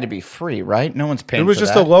 Yeah, it had to be free, right? No one's paying It was for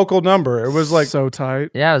just that. a local number. It was like so tight.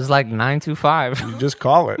 Yeah, it was like 925. You just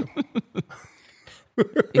call it.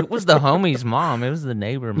 It was the homie's mom. It was the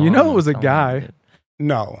neighbor mom. You know it was a guy.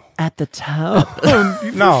 No. At the time.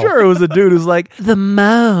 No. For sure it was a dude who's like, the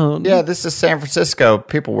mound. Yeah, this is San Francisco.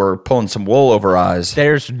 People were pulling some wool over eyes.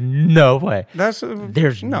 There's no way.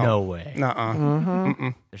 There's no way.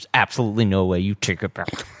 Nuh-uh. There's absolutely no way you take it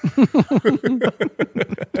back.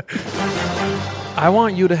 I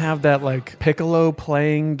want you to have that like piccolo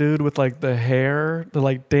playing dude with like the hair, the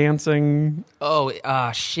like dancing. Oh,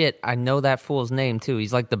 shit. I know that fool's name too.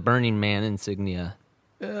 He's like the Burning Man insignia.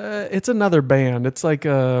 It's another band. It's like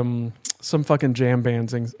some fucking jam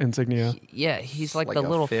band's insignia. Yeah, he's like the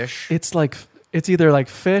little fish. It's like it's either like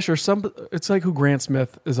Fish or some. It's like who Grant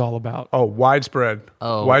Smith is all about. Oh, Widespread.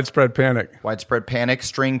 Oh. Widespread Panic. Widespread Panic,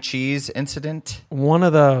 String Cheese Incident. One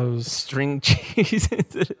of those. String Cheese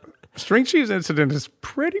Incident. String Cheese Incident is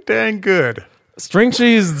pretty dang good. String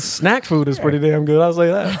cheese snack food is pretty damn good. I'll say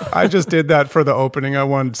that. I just did that for the opening. I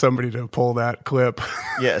wanted somebody to pull that clip.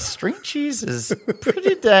 Yeah, string cheese is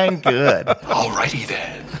pretty dang good. Alrighty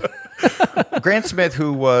then. Grant Smith,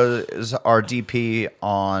 who was our DP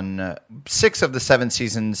on 6 of the 7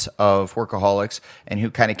 seasons of Workaholics, and who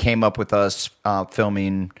kind of came up with us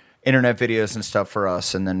filming internet videos and stuff for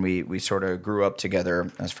us, and then we sort of grew up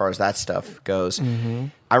together as far as that stuff goes. Mm-hmm.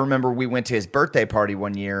 I remember we went to his birthday party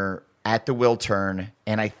one year at the Wiltern,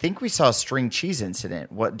 and I think we saw a String Cheese Incident.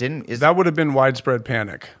 That would have been Widespread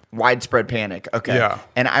Panic. Widespread Panic. Okay. Yeah.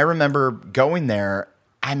 And I remember going there.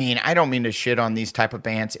 I mean, I don't mean to shit on these type of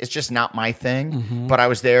bands. It's just not my thing. Mm-hmm. But I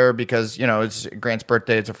was there because, it's Grant's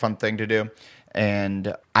birthday. It's a fun thing to do.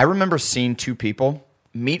 And I remember seeing 2 people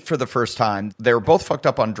meet for the first time. They were both fucked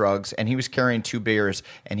up on drugs, and he was carrying 2 beers,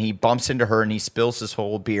 and he bumps into her, and he spills his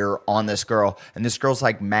whole beer on this girl. And this girl's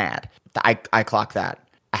like mad. I clock that.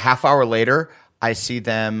 A half hour later, I see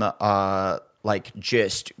them like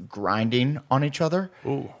just grinding on each other.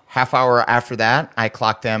 Ooh. Half hour after that, I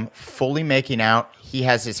clock them fully making out. He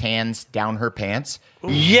has his hands down her pants.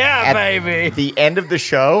 Yeah, At baby. the end of the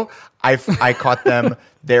show, I caught them.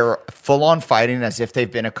 They're full on fighting as if they've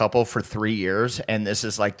been a couple for 3 years, and this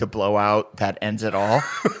is like the blowout that ends it all.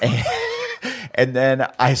 And then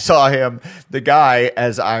I saw him, the guy,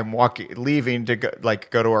 as I'm leaving to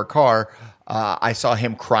go to our car. I saw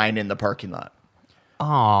him crying in the parking lot.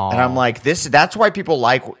 Oh, and I'm like, that's why people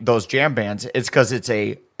like those jam bands. It's because it's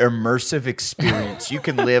a immersive experience. You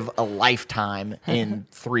can live a lifetime in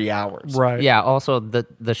 3 hours. Right. Yeah, also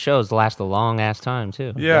the shows last a long ass time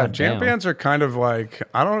too. Yeah, God jam damn. bands are kind of like,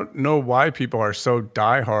 I don't know why people are so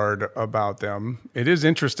diehard about them. It is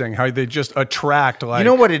interesting how they just attract like... You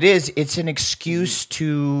know what it is? It's an excuse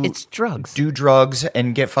to... It's drugs. Do drugs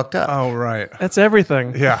and get fucked up. Oh, right. That's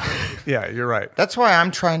everything. Yeah. Yeah, you're right. That's why I'm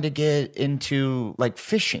trying to get into like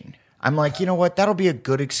fishing. I'm like, you know what? That'll be a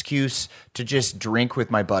good excuse to just drink with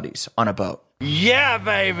my buddies on a boat. Yeah,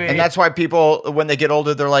 baby. And that's why people, when they get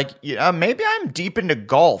older, they're like, yeah, maybe I'm deep into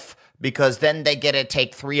golf, because then they get to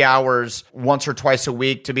take 3 hours once or twice a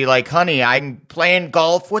week to be like, honey, I'm playing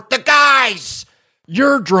golf with the guys.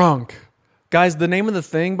 You're drunk. Guys, the name of the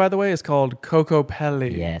thing, by the way, is called Coco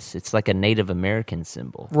Pelli. Yes, it's like a Native American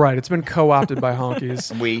symbol. Right, it's been co-opted by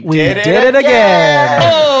honkies. We did it again.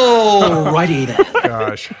 Oh, righty then.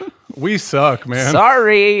 Gosh. We suck, man.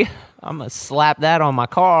 Sorry. I'm going to slap that on my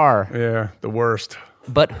car. Yeah, the worst.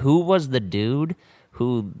 But who was the dude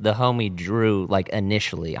who the homie drew, like,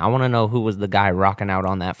 initially? I want to know who was the guy rocking out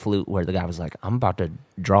on that flute where the guy was like, I'm about to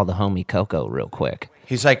draw the homie Coco real quick.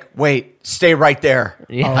 He's like, wait, stay right there.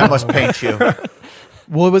 Yeah. I must paint you.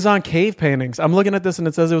 Well, it was on cave paintings. I'm looking at this, and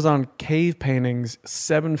it says it was on cave paintings,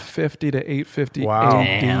 750 to 850 Wow.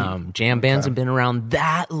 AD. Damn, jam bands have been around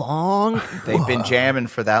that long? They've been jamming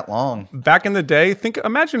for that long. Back in the day,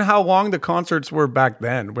 imagine how long the concerts were back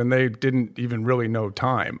then when they didn't even really know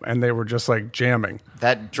time and they were just like jamming.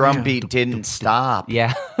 That drum beat didn't stop.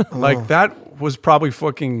 Yeah. Like that was probably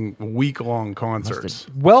fucking week-long concerts.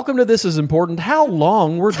 Welcome to This Is Important. How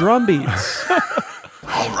long were drum beats?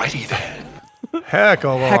 Alrighty then. Heck a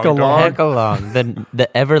long. Heck a long. dog. Heck along.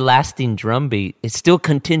 The everlasting drum beat, it still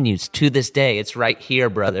continues to this day. It's right here,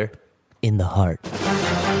 brother, in the heart.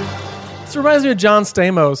 This reminds me of John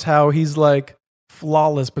Stamos, how he's like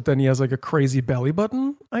flawless, but then he has like a crazy belly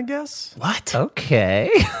button, I guess. What? Okay.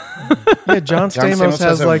 Yeah, John Stamos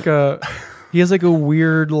has Stamos like a... He has like a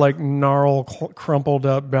weird, like gnarl, crumpled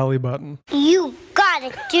up belly button. You got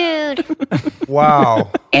it, dude.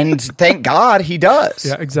 Wow. And thank God he does.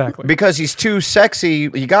 Yeah, exactly. Because he's too sexy.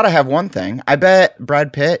 You got to have one thing. I bet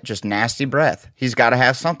Brad Pitt, just nasty breath. He's got to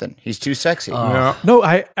have something. He's too sexy. No,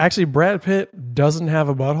 Brad Pitt doesn't have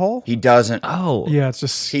a butthole. He doesn't. Oh. Yeah, it's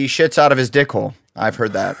just... He shits out of his dick hole. I've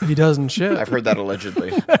heard that. He doesn't shit. I've heard that allegedly.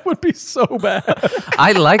 That would be so bad.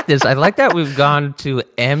 I like this. I like that we've gone to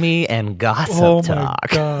Emmy and gossip talk.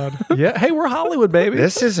 Oh, my God. Yeah. Hey, we're Hollywood, baby.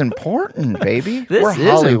 This is important, baby. This we're is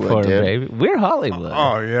Hollywood, important, dude. baby. We're Hollywood.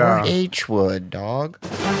 Oh, yeah. We're H-Wood, dog.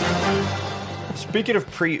 Speaking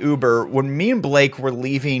of pre-Uber, when me and Blake were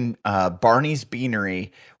leaving Barney's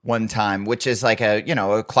Beanery one time, which is like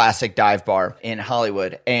a classic dive bar in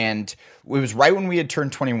Hollywood, and it was right when we had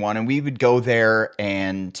turned 21, and we would go there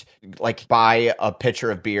and like buy a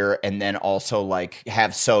pitcher of beer and then also like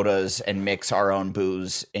have sodas and mix our own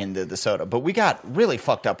booze into the soda. But we got really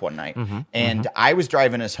fucked up one night, and I was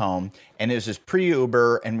driving us home, and it was this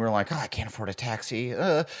pre-Uber, and we were like, oh, I can't afford a taxi.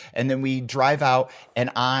 And then we drive out,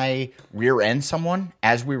 and I rear end someone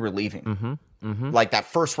as we were leaving. Like that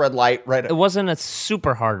first red light, right? It wasn't a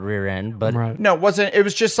super hard rear end, but No, it wasn't. It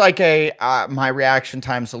was just like my reaction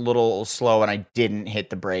time's a little slow, and I didn't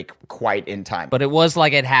hit the brake quite in time. But it was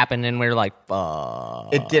like it happened, and we were like,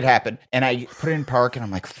 fuck. It did happen. And I put it in park, and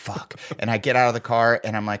I'm like, fuck. And I get out of the car,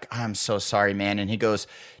 and I'm like, I'm so sorry, man. And he goes,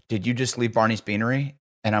 did you just leave Barney's Beanery?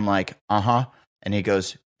 And I'm like, uh-huh. And he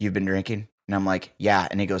goes, you've been drinking? And I'm like, yeah.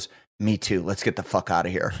 And he goes, me too. Let's get the fuck out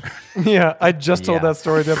of here. Yeah, I just told that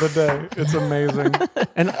story the other day. It's amazing.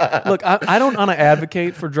 And look, I don't want to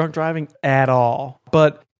advocate for drunk driving at all,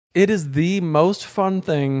 but it is the most fun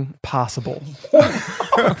thing possible.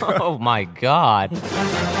 Oh my God.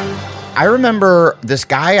 I remember this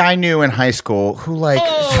guy I knew in high school who like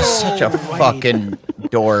was just such a fucking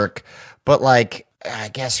dork, but like I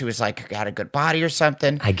guess he was like got a good body or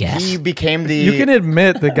something. I guess he became the. You can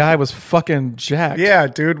admit the guy was fucking jacked. Yeah,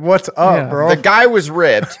 dude, what's up, bro? The guy was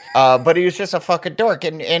ripped, but he was just a fucking dork,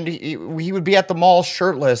 and he would be at the mall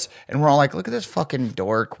shirtless, and we're all like, "Look at this fucking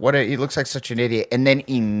dork! He looks like such an idiot." And then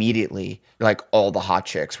immediately, like all the hot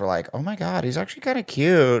chicks were like, "Oh my God, he's actually kind of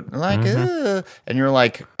cute!" Like, ugh. And you're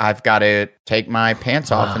like, "I've got to take my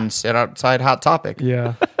pants off and sit outside Hot Topic."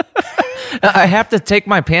 Yeah. I have to take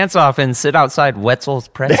my pants off and sit outside Wetzel's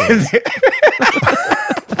Pretzels.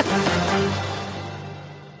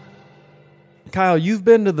 Kyle, you've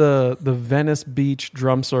been to the Venice Beach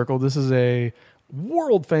Drum Circle. This is a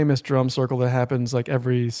world famous drum circle that happens like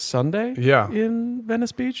every Sunday in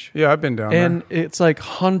Venice Beach. Yeah, I've been down there. And it's like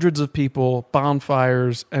hundreds of people,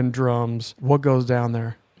 bonfires and drums. What goes down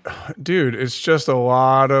there? Dude, it's just a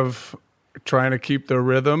lot of trying to keep the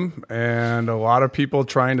rhythm and a lot of people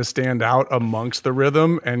trying to stand out amongst the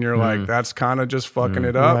rhythm, and you're like, that's kind of just fucking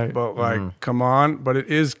it up. Right. But like, come on. But it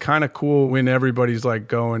is kind of cool when everybody's like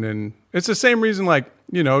going, and it's the same reason like,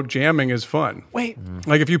 you know, jamming is fun. Wait.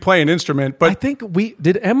 Like if you play an instrument, but I think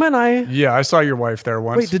did Emma and I. Yeah, I saw your wife there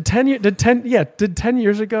once. Wait, did 10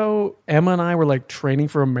 years ago Emma and I were like training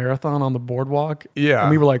for a marathon on the boardwalk? Yeah. And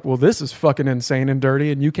we were like, well, this is fucking insane and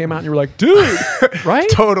dirty. And you came out and you were like, dude, right?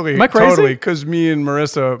 Totally. Am I crazy? Totally. Because me and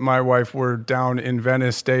Marissa, my wife, were down in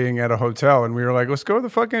Venice staying at a hotel, and we were like, let's go to the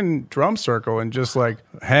fucking drum circle and just like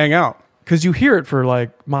hang out. Because you hear it for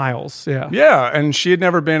like miles. Yeah. Yeah. And she had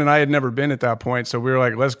never been, and I had never been at that point. So we were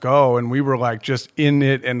like, let's go. And we were like just in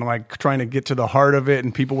it and like trying to get to the heart of it.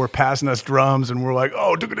 And people were passing us drums, and we're like,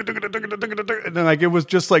 oh, and then like it was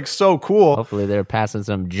just like so cool. Hopefully they're passing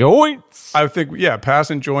some joints. I think, yeah,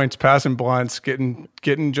 passing joints, passing blunts, getting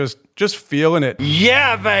just feeling it.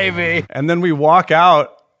 Yeah, baby. And then we walk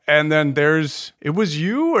out, and then it was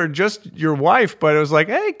you or just your wife, but it was like,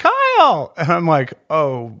 hey, Kyle. And I'm like,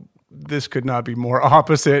 oh, this could not be more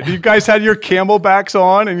opposite. You guys had your Camelbacks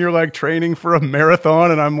on, and you're like training for a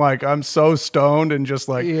marathon, and I'm like, I'm so stoned and just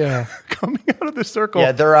like coming out of the circle.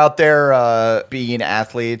 Yeah, they're out there being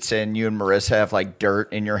athletes, and you and Marissa have like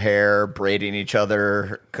dirt in your hair, braiding each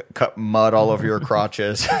other, cut mud all over your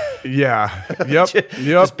crotches. Yeah. Yep.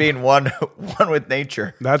 Just being one with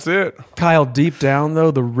nature. That's it. Kyle, deep down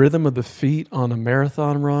though, the rhythm of the feet on a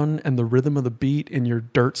marathon run and the rhythm of the beat in your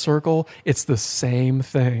dirt circle, it's the same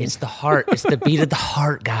thing. It's the heart. It's the beat of the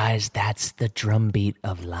heart, guys. That's the drum beat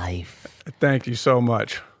of life. Thank you so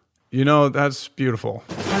much. You know, that's beautiful.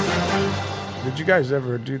 Did you guys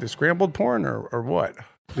ever do the scrambled porn or what?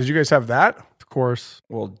 Did you guys have that? Of course.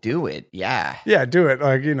 Well, do it. Yeah. Yeah, do it.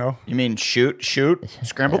 Like, you know. You mean shoot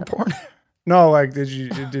scrambled porn? No, like did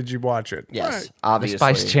you watch it? Yes, right. obviously. The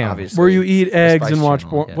Spice Channel. Obviously. Where you eat eggs and watch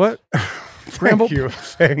Channel, porn. yes. What?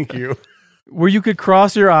 Thank you. Where you could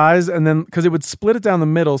cross your eyes and then, because it would split it down the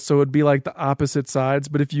middle, so it would be like the opposite sides.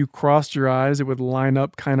 But if you crossed your eyes, it would line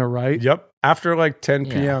up kind of right. Yep. After like 10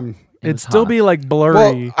 p.m. It'd still be like blurry.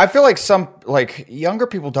 Well, I feel like some like younger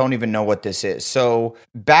people don't even know what this is. So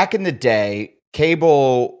back in the day,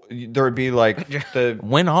 cable, there would be like the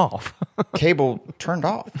went off. Cable turned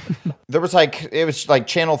off. There was like, it was like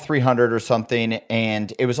channel 300 or something,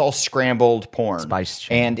 and it was all scrambled porn. Spice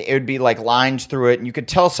Channel. And it would be like lines through it, and you could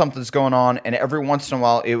tell something's going on, and every once in a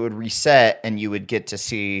while it would reset, and you would get to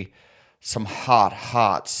see some hot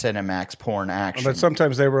Cinemax porn action. But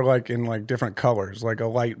sometimes they were like in like different colors, like a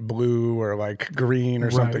light blue or like green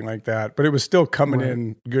or something like that. But it was still coming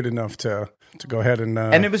in good enough to go ahead and...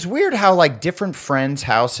 And it was weird how like different friends'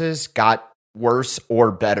 houses got worse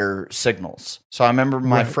or better signals. So I remember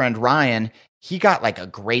my friend Ryan, he got like a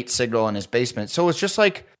great signal in his basement. So it was just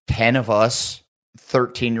like 10 of us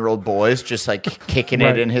 13-year-old boys just like kicking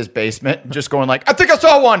it in his basement, just going like, I think I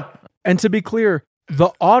saw one. And to be clear,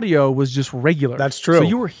 the audio was just regular. That's true. So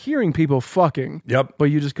you were hearing people fucking. Yep. But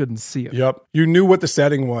you just couldn't see it. Yep. You knew what the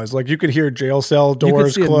setting was. Like you could hear jail cell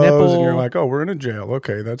doors see a close, nipple. and you're like, "Oh, we're in a jail."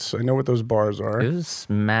 Okay, I know what those bars are. It was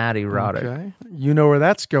mad erotic. Okay. You know where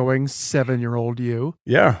that's going, 7-year-old you.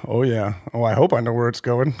 Yeah. Oh, yeah. Oh, I hope I know where it's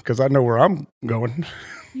going because I know where I'm going.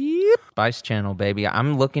 Spice Channel, baby.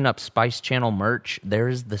 I'm looking up Spice Channel merch. There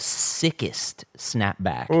is the sickest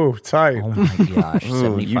snapback. Oh, tight. Oh my gosh,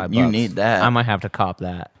 $75. You need that. I might have to cop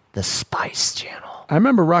that. The Spice Channel. I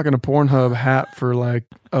remember rocking a Pornhub hat for like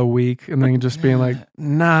a week and then just being like,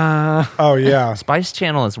 nah. Oh, yeah. Spice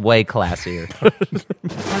Channel is way classier.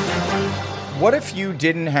 What if you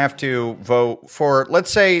didn't have to vote for,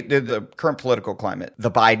 let's say, the current political climate,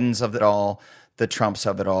 the Bidens of it all, the Trumps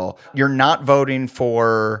of it all? You're not voting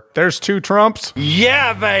for... There's 2 Trumps?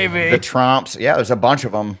 Yeah, baby. The Trumps. Yeah, there's a bunch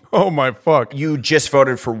of them. Oh, my fuck. You just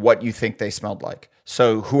voted for what you think they smelled like.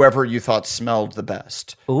 So whoever you thought smelled the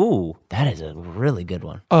best. Ooh, that is a really good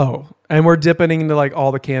one. Oh, and we're dipping into like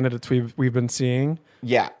all the candidates we've been seeing.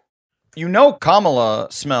 Yeah. You know Kamala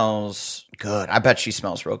smells good. I bet she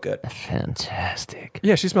smells real good. Fantastic.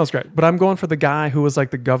 Yeah, she smells great. But I'm going for the guy who was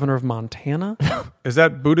like the governor of Montana. Is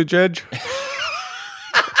that Buttigieg?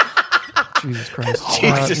 Jesus Christ.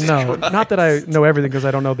 Jesus no, Christ. Not that I know everything because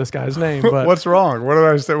I don't know this guy's name. But What's wrong? What did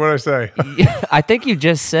I say? What did I say? I think you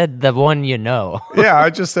just said the one you know. Yeah, I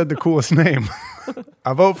just said the coolest name.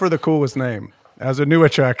 I vote for the coolest name as a new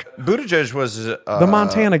check. Buttigieg was the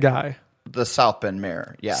Montana guy. the South Bend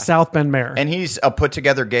mayor. Yeah. South Bend mayor. And he's a put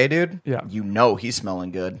together gay dude. Yeah. You know he's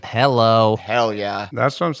smelling good. Hello. Hell yeah.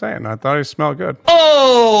 That's what I'm saying. I thought he smelled good.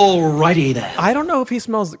 Alrighty then. I don't know if he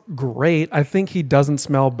smells great. I think he doesn't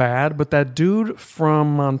smell bad, but that dude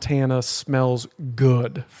from Montana smells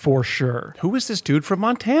good for sure. Who is this dude from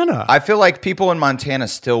Montana? I feel like people in Montana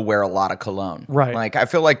still wear a lot of cologne. Right. Like I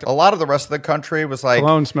feel like a lot of the rest of the country was like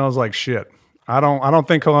Cologne smells like shit. I don't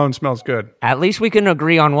think cologne smells good. At least we can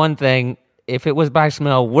agree on one thing. If it was by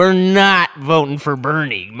smell, we're not voting for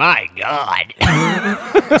Bernie. My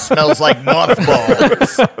God. smells like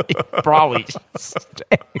mothballs. Probably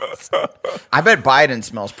stinks. I bet Biden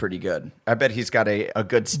smells pretty good. I bet he's got a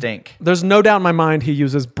good stink. There's no doubt in my mind he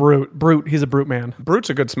uses Brute. Brute, he's a Brute man. Brute's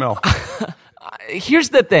a good smell. Here's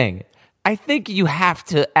the thing. I think you have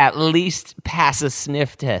to at least pass a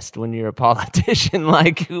sniff test when you're a politician.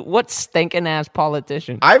 Like, what stinking ass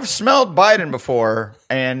politician? I've smelled Biden before,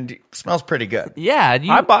 and he smells pretty good. Yeah.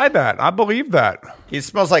 I buy that. I believe that. He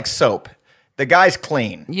smells like soap. The guy's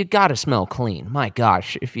clean. You gotta smell clean. My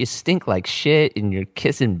gosh, if you stink like shit and you're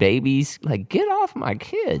kissing babies, like, get off my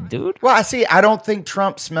kid, dude. Well, I see. I don't think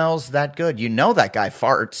Trump smells that good. You know that guy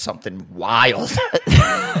farts something wild.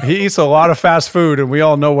 He eats a lot of fast food, and we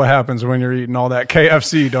all know what happens when you're eating all that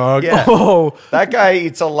KFC, dog. Yeah. Oh, that guy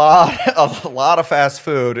eats a lot of fast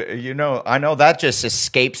food. You know, I know that just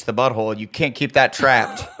escapes the butthole. You can't keep that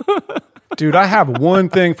trapped. Dude, I have one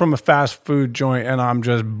thing from a fast food joint, and I'm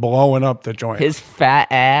just blowing up the joint. His fat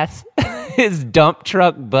ass, his dump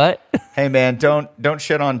truck butt. Hey man, don't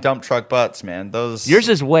shit on dump truck butts, man. Those Yours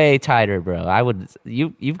is way tighter, bro.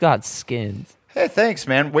 You've got skins. Hey, thanks,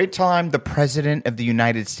 man. Wait till I'm the president of the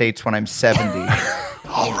United States when I'm 70.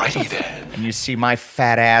 Alrighty then. And you see my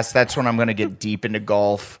fat ass. That's when I'm gonna get deep into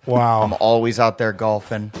golf. Wow. I'm always out there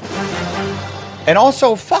golfing. And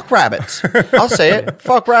also, fuck rabbits. I'll say it.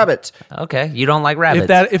 Fuck rabbits. Okay, you don't like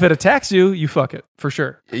rabbits. if it attacks you, you fuck it. For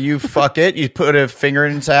sure. You fuck it, you put a finger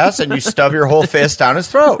in its ass, and you stub your whole fist down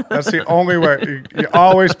its throat. That's the only way. You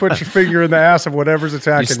always put your finger in the ass of whatever's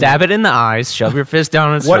attacking You stab it in the eyes, shove your fist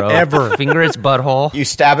down its Whatever. throat, finger its butthole. You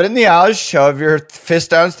stab it in the eyes, shove your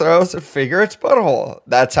fist down its throat, and finger its butthole.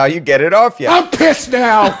 That's how you get it off you. I'm pissed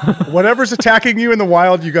now. Whatever's attacking you in the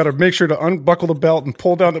wild, you got to make sure to unbuckle the belt and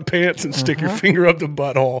pull down the pants and stick your finger up the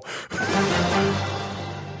butthole.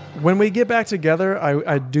 When we get back together,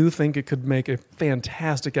 I do think it could make a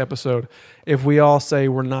fantastic episode if we all say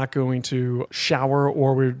we're not going to shower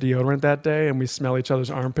or wear deodorant that day and we smell each other's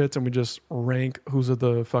armpits and we just rank who's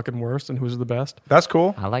the fucking worst and who's the best. That's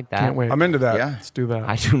cool. I like that. Can't wait. I'm into that. Yeah. Let's do that.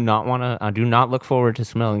 I do not look forward to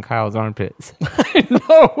smelling Kyle's armpits.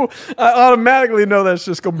 No, I automatically know that's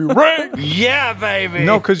just going to be ranked. Yeah, baby.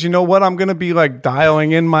 No, because you know what? I'm going to be like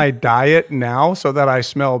dialing in my diet now so that I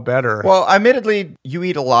smell better. Well, admittedly, you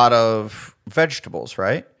eat a lot of vegetables,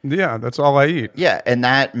 right? Yeah, that's all I eat. Yeah, and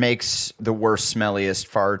that makes the worst, smelliest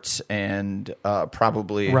farts and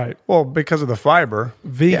probably... Right. Well, because of the fiber.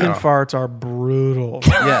 Vegan farts are brutal.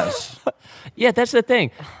 Yes. Yeah, that's the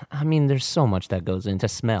thing. I mean, there's so much that goes into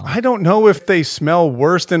smell. I don't know if they smell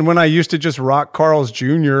worse than when I used to just rock Carl's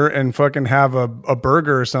Jr. and fucking have a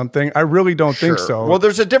burger or something. I really don't think so. Well,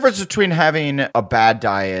 there's a difference between having a bad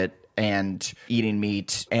diet and eating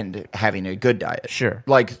meat and having a good diet. Sure.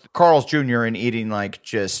 Like Carl's Jr. and eating like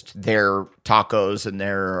just their tacos and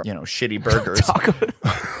their, shitty burgers.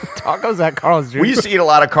 Tacos at Carl's Jr. We used to eat a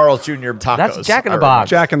lot of Carl's Jr. tacos. That's Jack in the Box.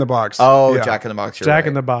 Jack in the Box. Oh, Yeah. Jack in the Box. You're Jack right.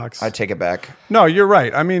 in the Box. I take it back. No, you're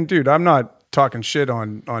right. I mean, dude, I'm not talking shit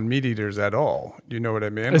on meat eaters at all. You know what I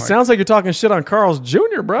mean? It sounds like you're talking shit on Carl's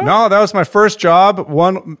Jr., bro. No, that was my first job.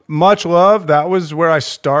 One, much love. That was where I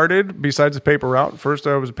started, besides the paper route. First,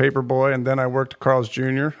 I was a paper boy, and then I worked at Carl's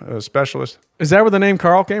Jr., a specialist. Is that where the name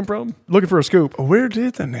Carl came from? Looking for a scoop. Where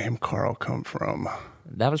did the name Carl come from?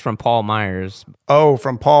 That was from Paul Myers. Oh,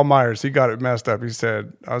 from Paul Myers. He got it messed up. He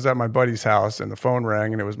said, I was at my buddy's house, and the phone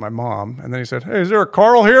rang, and it was my mom. And then he said, hey, is there a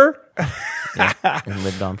Carl here? And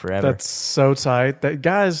lived on forever. That's so tight. That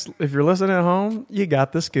guys, if you're listening at home, you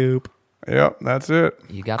got the scoop. Yep, that's it.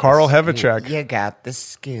 You got Carl the scoop. Hevacek. You got the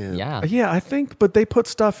scoop. Yeah. Yeah, I think, but they put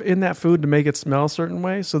stuff in that food to make it smell a certain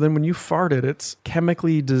way. So then when you fart it, it's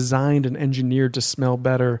chemically designed and engineered to smell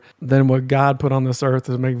better than what God put on this earth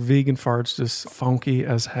to make vegan farts just funky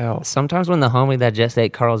as hell. Sometimes when the homie that just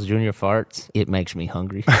ate Carl's Jr. farts, it makes me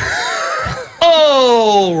hungry.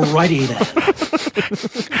 Alrighty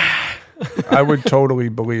then. I would totally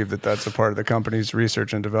believe that that's a part of the company's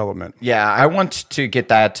research and development. Yeah, I want to get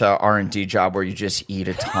that R&D job where you just eat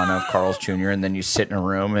a ton of Carl's Jr. and then you sit in a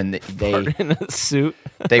room and they in a suit.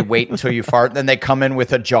 They wait until you fart, then they come in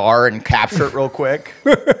with a jar and capture it real quick.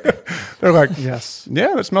 They're like, yes.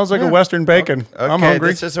 Yeah, it smells like a Western bacon. Okay, I'm hungry.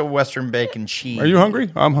 this is a Western bacon cheese. Are you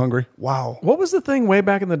hungry? I'm hungry. Wow. What was the thing way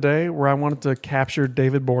back in the day where I wanted to capture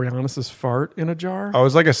David Boreanaz's fart in a jar? Oh, it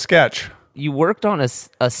was like a sketch. You worked on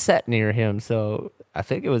a set near him, so I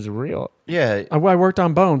think it was real. Yeah. I worked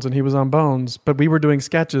on Bones and he was on Bones, but we were doing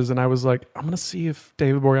sketches and I was like, I'm going to see if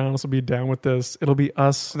David Boreanaz will be down with this. It'll be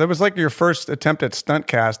us. That was like your first attempt at stunt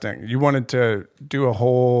casting. You wanted to do a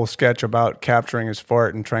whole sketch about capturing his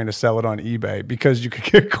fart and trying to sell it on eBay because you could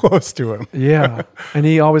get close to him. Yeah. And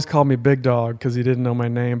he always called me Big Dog because he didn't know my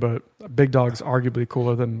name, but Big Dog's arguably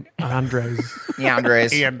cooler than Andres.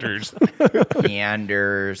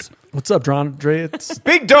 Anders. What's up, Andre? It's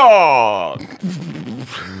Big Dog.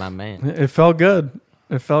 My man. It felt good.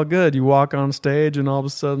 It felt good. You walk on stage and all of a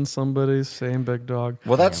sudden somebody's saying Big Dog.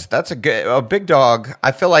 Well, that's a Big Dog.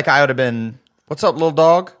 I feel like I would have been, what's up, little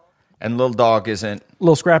dog? And little dog isn't.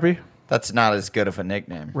 Little Scrappy. That's not as good of a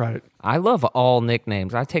nickname. Right. I love all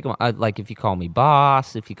nicknames. I take them, like if you call me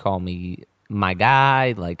boss, if you call me my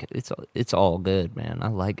guy, like it's all good, man. I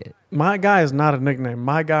like it. My guy is not a nickname.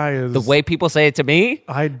 My guy is... The way people say it to me?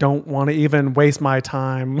 I don't want to even waste my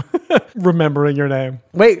time remembering your name.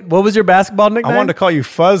 Wait, what was your basketball nickname? I wanted to call you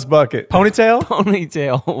Fuzz Bucket. Ponytail?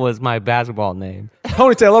 Ponytail was my basketball name.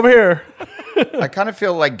 Ponytail, over here. I kind of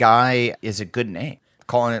feel like Guy is a good name.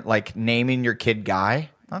 Calling it like naming your kid Guy.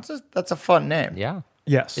 That's a fun name. Yeah.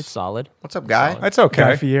 Yes. It's solid. What's up, Guy? That's okay.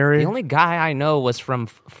 Guy Fieri. The only guy I know was from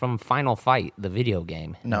Final Fight, the video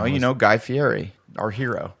game. No, you know Guy Fieri, our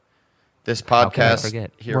hero. This How can I podcast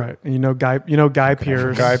forget? hero. Right. You know Guy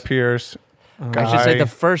Pearce. Guy Pearce. I should say the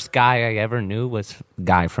first guy I ever knew was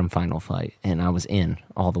Guy from Final Fight, and I was in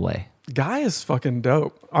all the way. Guy is fucking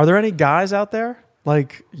dope. Are there any guys out there?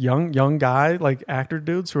 Like young guy, like actor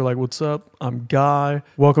dudes who are like, what's up? I'm Guy.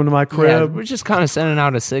 Welcome to my Yeah, crib. we're just kind of sending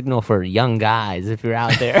out a signal for young guys if you're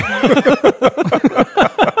out there.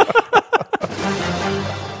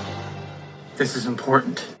 This is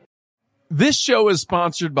important. This show is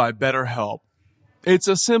sponsored by BetterHelp. It's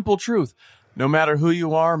a simple truth. No matter who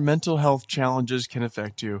you are, mental health challenges can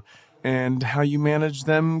affect you, and how you manage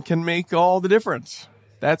them can make all the difference.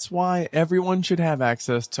 That's why everyone should have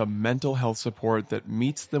access to mental health support that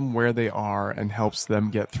meets them where they are and helps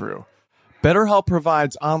them get through. BetterHelp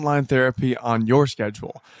provides online therapy on your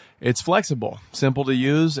schedule. It's flexible, simple to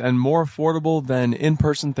use, and more affordable than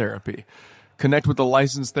in-person therapy. Connect with a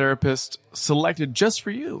licensed therapist selected just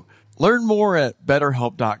for you. Learn more at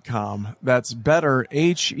BetterHelp.com. That's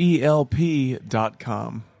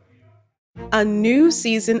BetterHelp.com. A new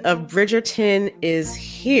season of Bridgerton is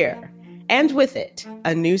here. And with it,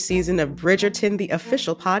 a new season of Bridgerton, the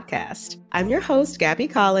official podcast. I'm your host, Gabby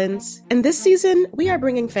Collins, and this season, we are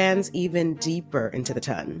bringing fans even deeper into the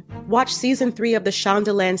ton. Watch season 3 of the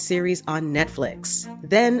Shondaland series on Netflix.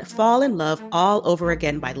 Then fall in love all over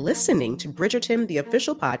again by listening to Bridgerton, the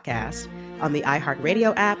official podcast, on the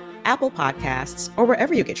iHeartRadio app, Apple Podcasts, or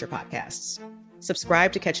wherever you get your podcasts.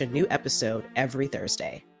 Subscribe to catch a new episode every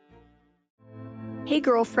Thursday. Hey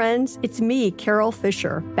girlfriends, it's me, Carol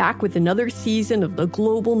Fisher, back with another season of the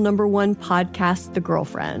global #1 podcast, The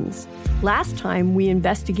Girlfriends. Last time, we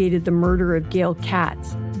investigated the murder of Gail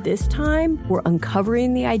Katz. This time, we're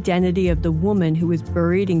uncovering the identity of the woman who was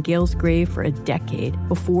buried in Gail's grave for a decade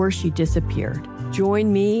before she disappeared.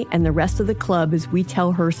 Join me and the rest of the club as we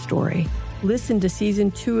tell her story. Listen to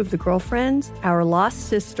Season 2 of The Girlfriends, Our Lost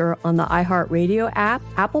Sister on the iHeartRadio app,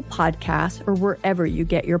 Apple Podcasts, or wherever you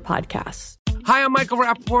get your podcasts. Hi, I'm Michael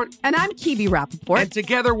Rappaport. And I'm Kibi Rappaport. And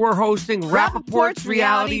together we're hosting Rappaport's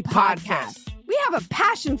Reality Podcast. We have a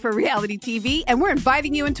passion for reality TV, and we're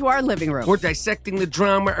inviting you into our living room. We're dissecting the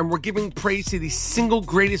drama, and we're giving praise to the single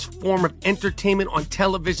greatest form of entertainment on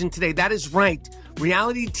television today. That is right.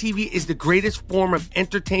 Reality TV is the greatest form of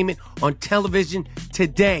entertainment on television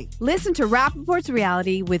today. Listen to Rappaport's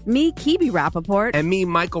Reality with me, Kibi Rappaport. And me,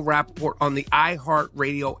 Michael Rappaport, on the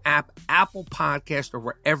iHeartRadio app, Apple Podcast, or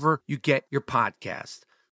wherever you get your podcast.